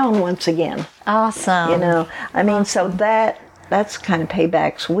my town once again. Awesome. So that's kind of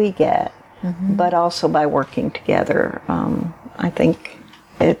paybacks we get, but also by working together, I think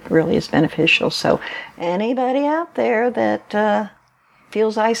it really is beneficial. So anybody out there that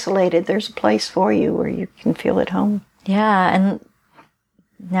feels isolated, there's a place for you where you can feel at home. Yeah, and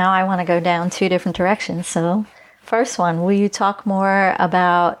now I want to go down 2 different directions. So first one, will you talk more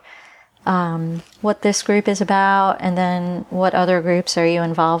about what this group is about, and then what other groups are you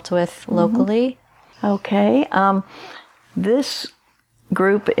involved with locally? Okay. This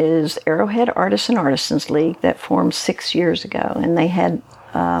group is Arrowhead Artists and Artisans League that formed 6 years ago. And they had,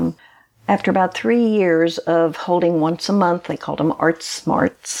 after about 3 years of holding once a month, they called them Art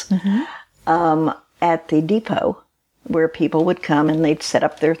Smarts, at the depot, where people would come and they'd set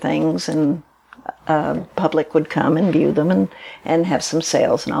up their things, and public would come and view them and have some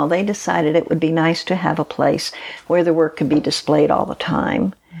sales and all. They decided it would be nice to have a place where the work could be displayed all the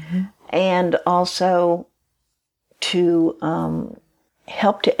time, and also to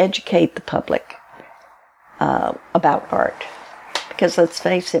help to educate the public about art. Because let's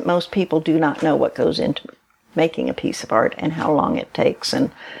face it, most people do not know what goes into making a piece of art and how long it takes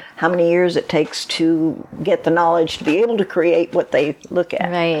and how many years it takes to get the knowledge to be able to create what they look at.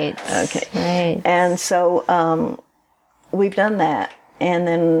 Right. Okay. Right. And so we've done that. And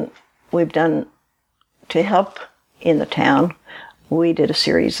then we've done, to help in the town, we did a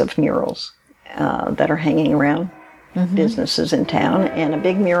series of murals that are hanging around businesses in town, and a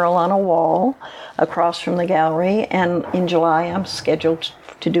big mural on a wall across from the gallery. And in July, I'm scheduled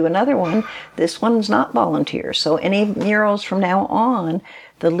to do another one. This one's not volunteer, so any murals from now on,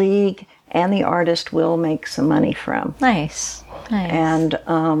 the league and the artist will make some money from. Nice. And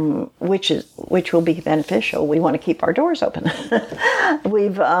which will be beneficial. We want to keep our doors open.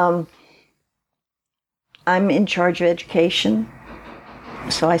 I'm in charge of education.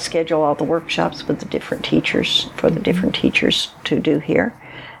 So I schedule all the workshops with the different teachers, for the different teachers to do here.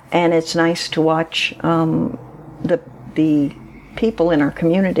 And it's nice to watch the people in our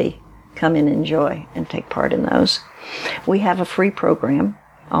community come and enjoy and take part in those. We have a free program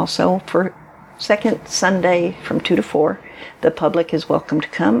also for second Sunday from 2 to 4. The public is welcome to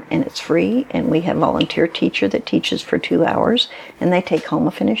come, and it's free. And we have a volunteer teacher that teaches for 2 hours, and they take home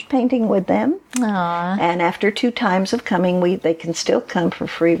a finished painting with them. Aww. And after 2 times of coming, they can still come for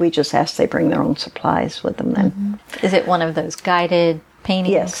free. We just ask they bring their own supplies with them then. Is it one of those guided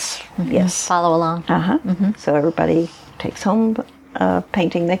paintings? Yes. Yes. Follow along. So everybody takes home a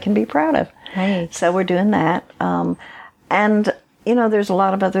painting they can be proud of. Right. So we're doing that. And, there's a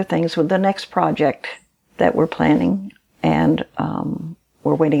lot of other things with the next project that we're planning, and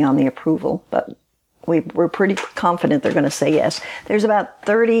we're waiting on the approval, but we're pretty confident they're going to say yes. There's about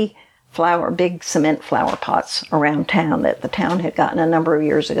 30 big cement flower pots around town that the town had gotten a number of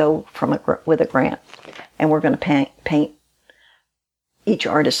years ago with a grant, and we're going to paint. Each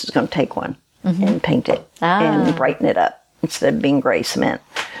artist is going to take one and paint it and brighten it up instead of being gray cement.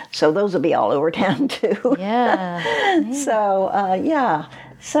 So those will be all over town too. Yeah. So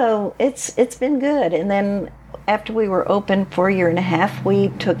so it's been good. And then after we were open for a year and a half, we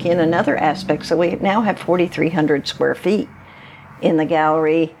took in another aspect. So we now have 4,300 square feet in the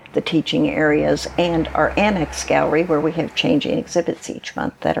gallery, the teaching areas, and our annex gallery, where we have changing exhibits each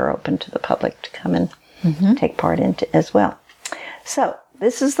month that are open to the public to come and take part in as well. So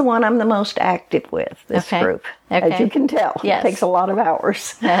this is the one I'm the most active with, this group, as you can tell. Yes. It takes a lot of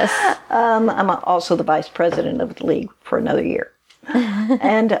hours. Yes. I'm also the vice president of the league for another year.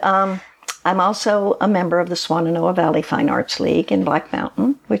 And I'm also a member of the Shenandoah Valley Fine Arts League in Black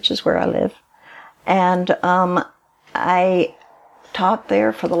Mountain, which is where I live. And I taught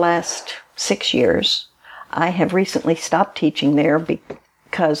there for the last 6 years. I have recently stopped teaching there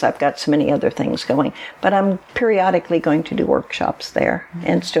because I've got so many other things going. But I'm periodically going to do workshops there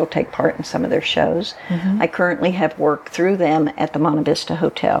and still take part in some of their shows. I currently have work through them at the Monte Vista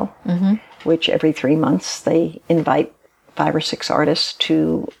Hotel, which every 3 months they invite 5 or 6 artists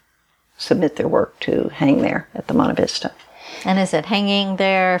to submit their work to hang there at the Monte Vista. And is it hanging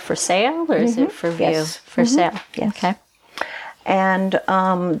there for sale, or is it for view? Yes. For sale. Yes. Okay. And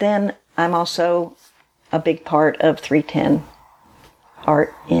then I'm also a big part of 310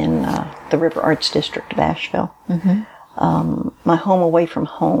 Art in the River Arts District of Asheville. My home away from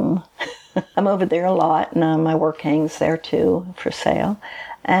home. I'm over there a lot, and my work hangs there too for sale.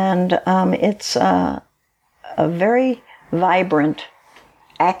 And it's a very vibrant,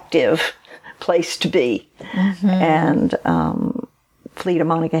 active place to be. And Fleeta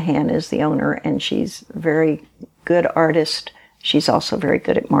Monagahan is the owner, and she's a very good artist. She's also very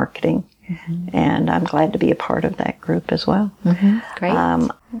good at marketing. And I'm glad to be a part of that group as well.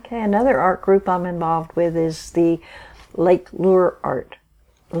 Great. Okay, another art group I'm involved with is the Lake Lure Art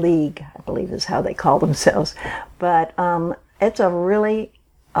League, I believe is how they call themselves. But it's a really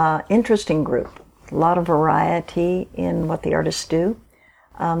interesting group. A lot of variety in what the artists do.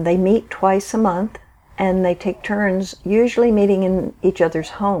 They meet twice a month, and they take turns, usually meeting in each other's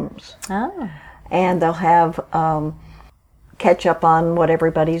homes. Oh. And they'll have catch up on what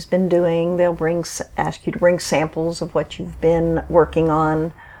everybody's been doing. They'll ask you to bring samples of what you've been working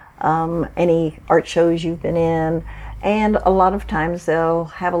on, any art shows you've been in, and a lot of times they'll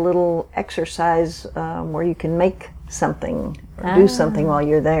have a little exercise where you can make something or do something while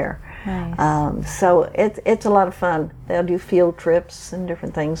you're there. Nice. So it's a lot of fun. They'll do field trips and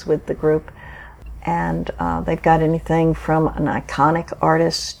different things with the group. And they've got anything from an iconic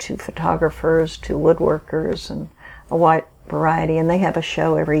artist to photographers to woodworkers and a wide variety. And they have a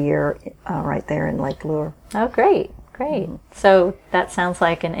show every year right there in Lake Lure. Oh, great. Great. So that sounds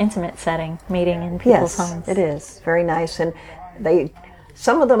like an intimate setting, meeting in people's homes. Yes, it is. Very nice. And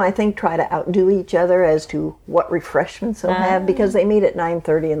some of them, I think, try to outdo each other as to what refreshments they'll have, because they meet at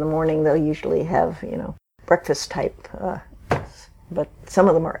 9:30 in the morning. They'll usually have, breakfast type. But some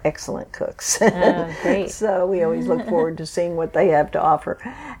of them are excellent cooks. Oh, great. So we always look forward to seeing what they have to offer.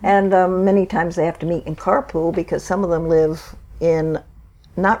 And many times they have to meet in carpool because some of them live in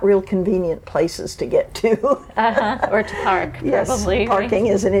not real convenient places to get to. Or to park, yes, probably. parking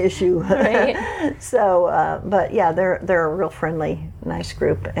is an issue. Right. So, but yeah, they're a real friendly, nice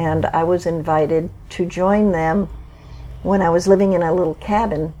group. And I was invited to join them when I was living in a little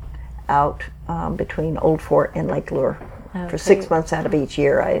cabin out between Old Fort and Lake Lure. For 6 months out of each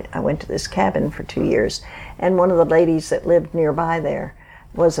year, I went to this cabin for 2 years. And one of the ladies that lived nearby there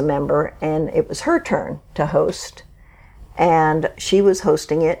was a member, and it was her turn to host. And she was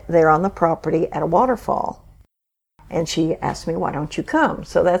hosting it there on the property at a waterfall. And she asked me, why don't you come?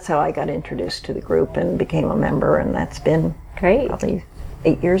 So that's how I got introduced to the group and became a member, and that's been great. Probably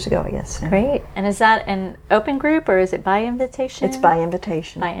 8 years ago, I guess. Great. And is that an open group, or is it by invitation? It's by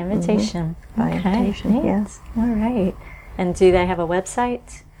invitation. By invitation. By invitation, Neat. yes. All right. And do they have a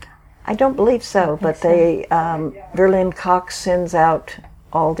website? I don't believe so, but they, Verlyn Cox sends out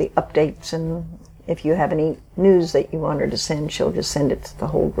all the updates, and if you have any news that you want her to send, she'll just send it to the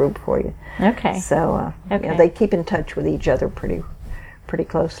whole group for you. Okay. So they keep in touch with each other pretty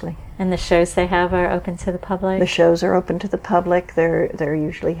closely. And the shows they have are open to the public? The shows are open to the public. They're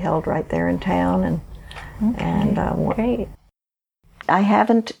usually held right there in town, great. I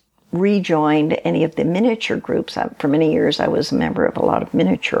haven't rejoined any of the miniature groups. For many years I was a member of a lot of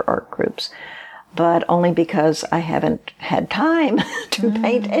miniature art groups, but only because I haven't had time to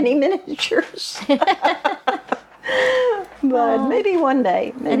paint any miniatures. But maybe one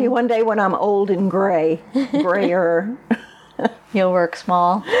day when I'm old and grayer. You'll work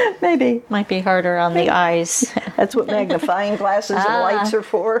small. Maybe. Might be harder on the eyes. That's what magnifying glasses and lights are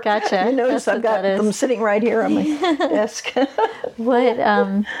for. Gotcha. You notice I've got them sitting right here on my desk. What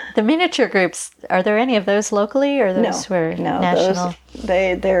the miniature groups, are there any of those locally, or those were national?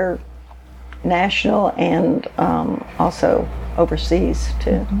 They're national and also overseas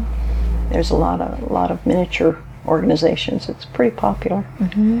too. There's a lot of miniature organizations. It's pretty popular.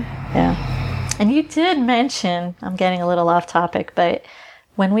 Yeah. And you did mention, I'm getting a little off topic, but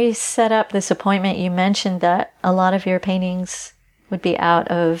when we set up this appointment, you mentioned that a lot of your paintings would be out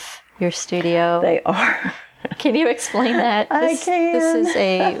of your studio. They are. Can you explain that? I can. This is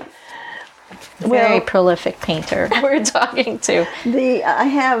a very prolific painter we're talking to. I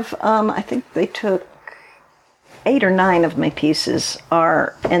have, I think they took 8 or 9 of my pieces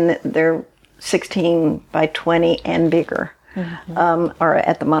and they're 16 by 20 and bigger, are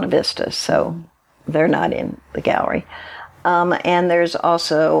at the Monte Vista, so they're not in the gallery. And there's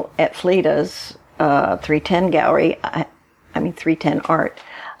also at Fleeta's 310 Gallery, 310 Art,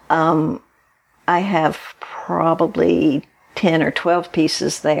 I have probably 10 or 12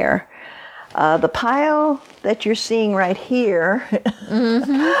 pieces there. The pile that you're seeing right here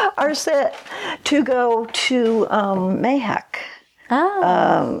are set to go to Mayhack.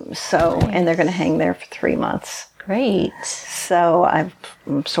 Oh. Nice. And they're going to hang there for 3 months. Great. So I'm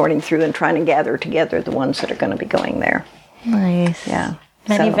sorting through and trying to gather together the ones that are going to be going there. Nice. Yeah.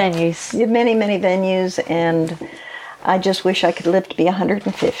 Many venues. Many, many venues, and I just wish I could live to be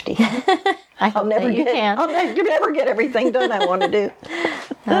 150. I'll never get everything done I want to do.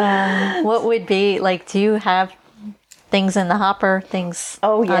 What would be, do you have things in the hopper, things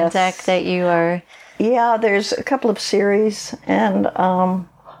on deck that you are... Yeah, there's a couple of series, and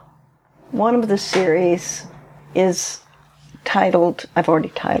one of the series is titled, I've already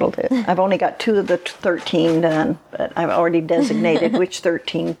titled it. I've only got 2 of the 13 done, but I've already designated which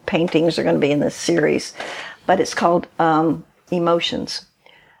 13 paintings are going to be in this series. But it's called Emotions.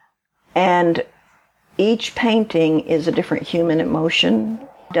 And each painting is a different human emotion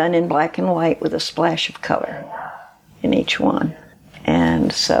done in black and white with a splash of color in each one.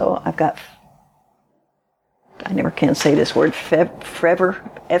 And so I've got, I never can say this word, Frevor,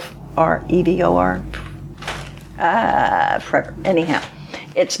 F-R-E-V-O-R. Forever. Anyhow,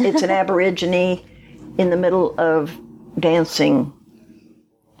 it's an Aborigine in the middle of dancing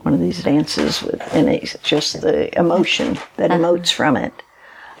one of these dances and it's just the emotion that emotes from it.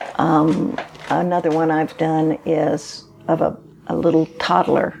 Another one I've done is of a little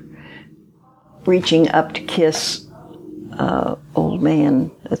toddler reaching up to kiss an old man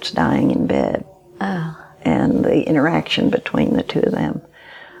that's dying in bed, and the interaction between the two of them.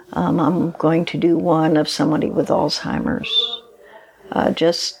 I'm going to do one of somebody with Alzheimer's,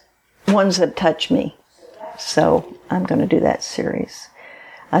 just ones that touch me. So I'm going to do that series.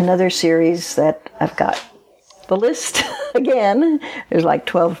 Another series that I've got the list again, there's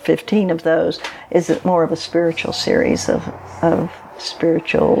 12, 15 of those, is more of a spiritual series of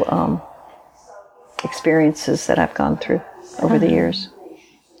spiritual experiences that I've gone through over the years.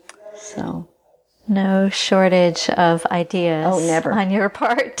 So... No shortage of ideas. Oh, never. On your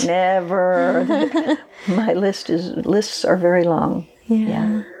part. Never. My lists are very long.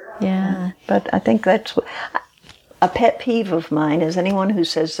 Yeah. But I think that's a pet peeve of mine is anyone who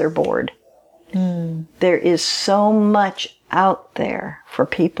says they're bored. There is so much out there for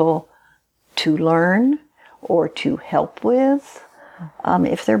people to learn or to help with.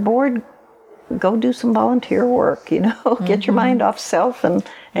 If they're bored, go do some volunteer work, get your mind off self and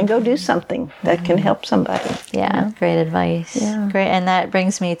go do something that can help somebody. Yeah, great advice. Yeah. Great. And that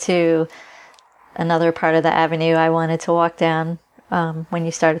brings me to another part of the avenue I wanted to walk down when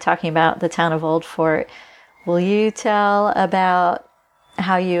you started talking about the town of Old Fort. Will you tell about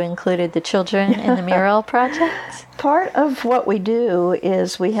how you included the children in the mural project? Part of what we do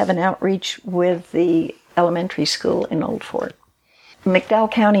is we have an outreach with the elementary school in Old Fort. McDowell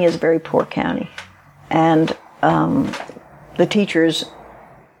County is a very poor county, and the teachers,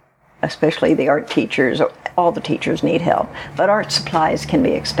 especially the art teachers, all the teachers need help, but art supplies can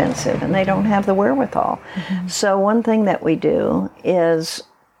be expensive, and they don't have the wherewithal. So one thing that we do is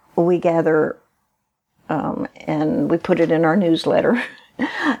we gather, and we put it in our newsletter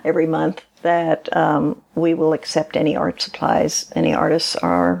every month, that we will accept any art supplies any artists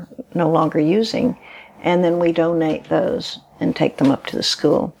are no longer using, and then we donate those and take them up to the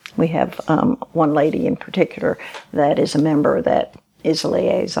school. We have one lady in particular that is a member that is a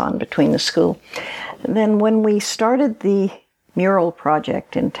liaison between the school. And then when we started the mural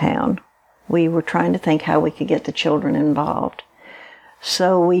project in town, we were trying to think how we could get the children involved.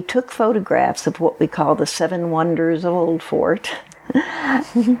 So we took photographs of what we call the 7 Wonders of Old Fort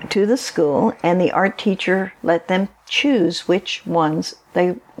to the school, and the art teacher let them choose which ones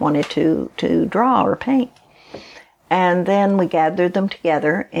they wanted to draw or paint. And then we gathered them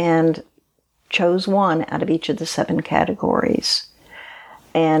together and chose one out of each of the 7 categories.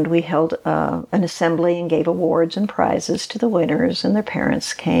 And we held an assembly and gave awards and prizes to the winners, and their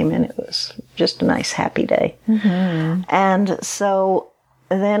parents came, and it was just a nice, happy day. And so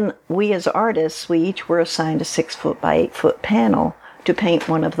then we as artists, we each were assigned a 6-foot by 8-foot panel to paint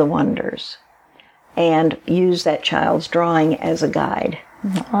one of the wonders and use that child's drawing as a guide.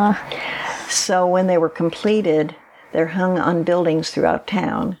 So when they were completed, they're hung on buildings throughout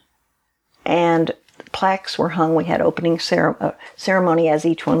town, and plaques were hung. We had opening ceremony as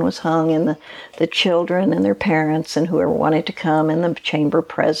each one was hung, and the children and their parents and whoever wanted to come, and the chamber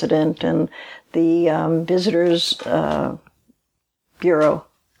president and the visitors bureau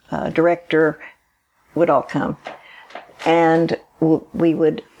director would all come. and we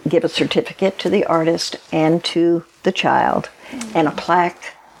would give a certificate to the artist and to the child, and a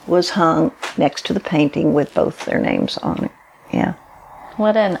plaque was hung next to the painting with both their names on it. Yeah.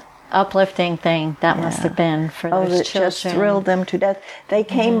 What an uplifting thing that must have been for those children. Just thrilled them to death. They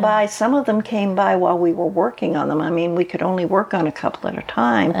came by, some of them came by while we were working on them. I mean, we could only work on a couple at a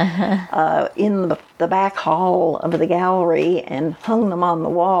time, in the back hall of the gallery, and hung them on the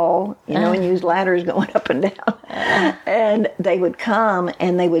wall, and used ladders going up and down. And they would come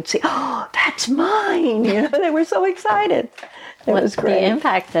and they would say, "Oh, that's mine." They were so excited. It was great. The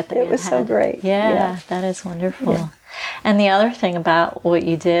impact that they had. It was so great. Yeah, that is wonderful. Yeah. And the other thing about what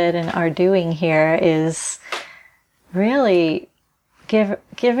you did and are doing here is really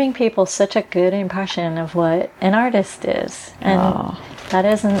giving people such a good impression of what an artist is. And that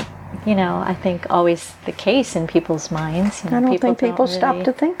isn't, I think always the case in people's minds. I don't think people stop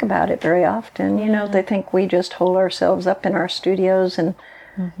to think about it very often. They think we just hold ourselves up in our studios and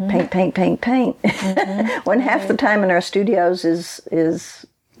paint. When half the time in our studios is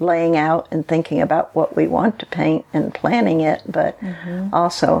laying out and thinking about what we want to paint and planning it, but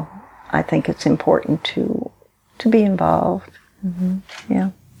also I think it's important to be involved.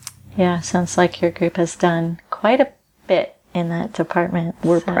 Yeah, sounds like your group has done quite a bit in that department.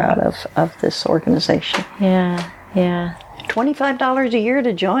 We're proud of this organization. Yeah. $25 a year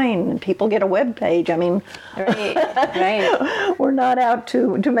to join, and people get a web page. I mean, right. We're not out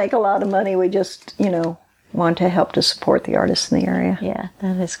to make a lot of money. We just, want to help to support the artists in the area. Yeah,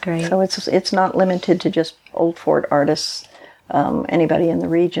 that is great. So it's not limited to just Old Fort artists. Anybody in the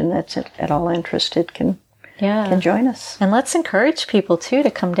region that's at all interested can join us. And let's encourage people too to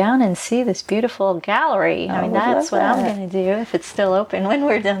come down and see this beautiful gallery. I mean, that's what I'm going to do if it's still open when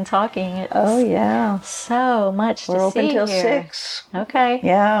we're done talking. It's so much to see. We're open till here. 6. Okay.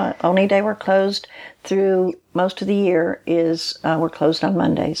 Yeah, only day we're closed through most of the year is we're closed on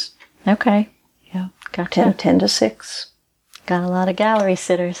Mondays. Okay. Yeah. Gotcha. 10 to 6. Got a lot of gallery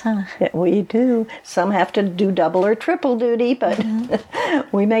sitters, huh? Yeah, we do. Some have to do double or triple duty, but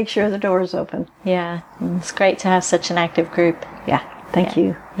we make sure the door's open. Yeah. It's great to have such an active group. Yeah. Thank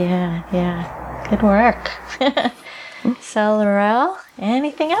you. Yeah. Good work. So, Lorelle,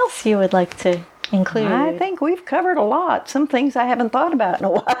 anything else you would like to include? I think we've covered a lot. Some things I haven't thought about in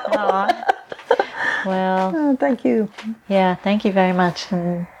a while. Well. Thank you. Yeah, thank you very much.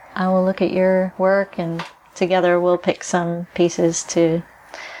 And I will look at your work, and together we'll pick some pieces to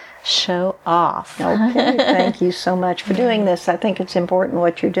show off. Okay, thank you so much for doing this. I think it's important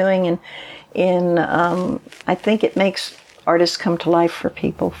what you're doing, and I think it makes artists come to life for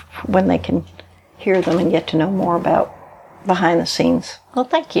people when they can hear them and get to know more about behind the scenes. Well,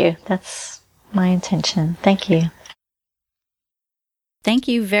 thank you. That's my intention. Thank you. Thank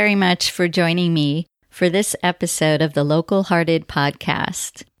you very much for joining me for this episode of the Local Hearted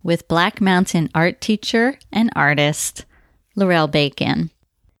Podcast with Black Mountain art teacher and artist, Lorelle Bacon.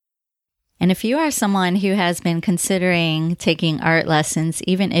 And if you are someone who has been considering taking art lessons,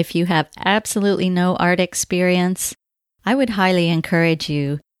 even if you have absolutely no art experience, I would highly encourage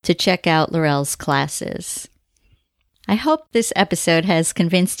you to check out Lorelle's classes. I hope this episode has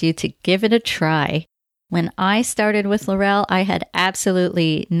convinced you to give it a try. When I started with Lorelle, I had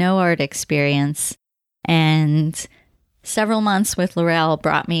absolutely no art experience, and several months with Lorelle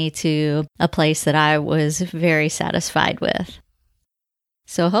brought me to a place that I was very satisfied with.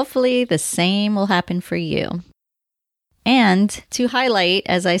 So hopefully the same will happen for you. And to highlight,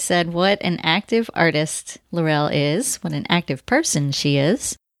 as I said, what an active artist Lorelle is, what an active person she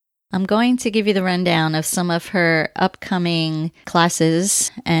is, I'm going to give you the rundown of some of her upcoming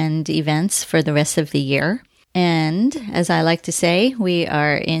classes and events for the rest of the year. And as I like to say, we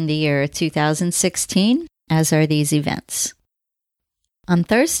are in the year 2016, as are these events. On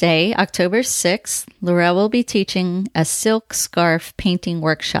Thursday, October 6th, Lorelle will be teaching a silk scarf painting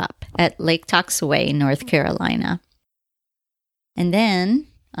workshop at Lake Toxaway, North Carolina. And then,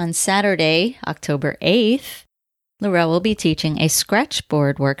 on Saturday, October 8th, Lorelle will be teaching a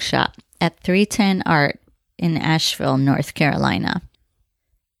scratchboard workshop at 310 Art in Asheville, North Carolina.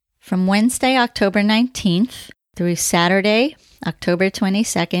 From Wednesday, October 19th through Saturday, October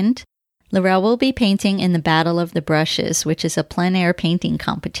 22nd, Lorelle will be painting in the Battle of the Brushes, which is a plein air painting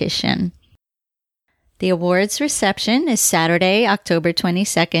competition. The awards reception is Saturday, October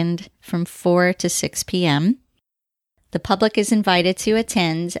 22nd from 4 to 6 p.m. The public is invited to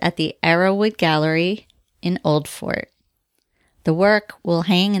attend at the Arrowwood Gallery in Old Fort. The work will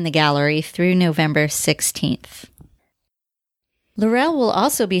hang in the gallery through November 16th. Lorelle will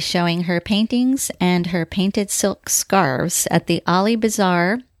also be showing her paintings and her painted silk scarves at the Ali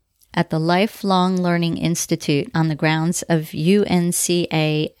Bazaar at the Lifelong Learning Institute on the grounds of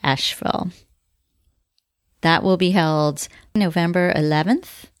UNCA Asheville. That will be held November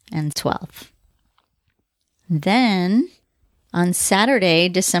 11th and 12th. Then, on Saturday,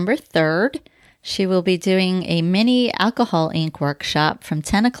 December 3rd, she will be doing a mini alcohol ink workshop from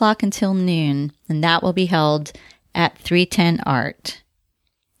 10 o'clock until noon, and that will be held at 310 Art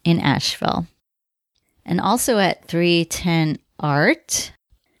in Asheville. And also at 310 Art,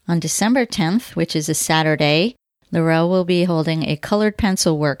 on December 10th, which is a Saturday, Lorelle will be holding a colored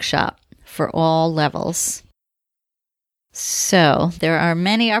pencil workshop for all levels. So, there are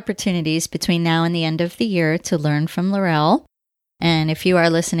many opportunities between now and the end of the year to learn from Lorelle. And if you are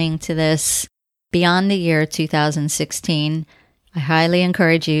listening to this beyond the year 2016, I highly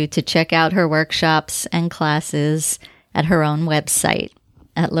encourage you to check out her workshops and classes at her own website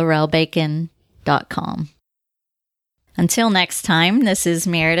at lorellebacon.com. Until next time, this is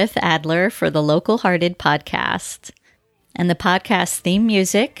Meredith Adler for the Local Hearted Podcast. And the podcast theme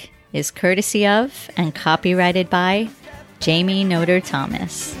music is courtesy of and copyrighted by Jamie Noter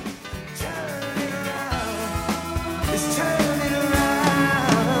Thomas.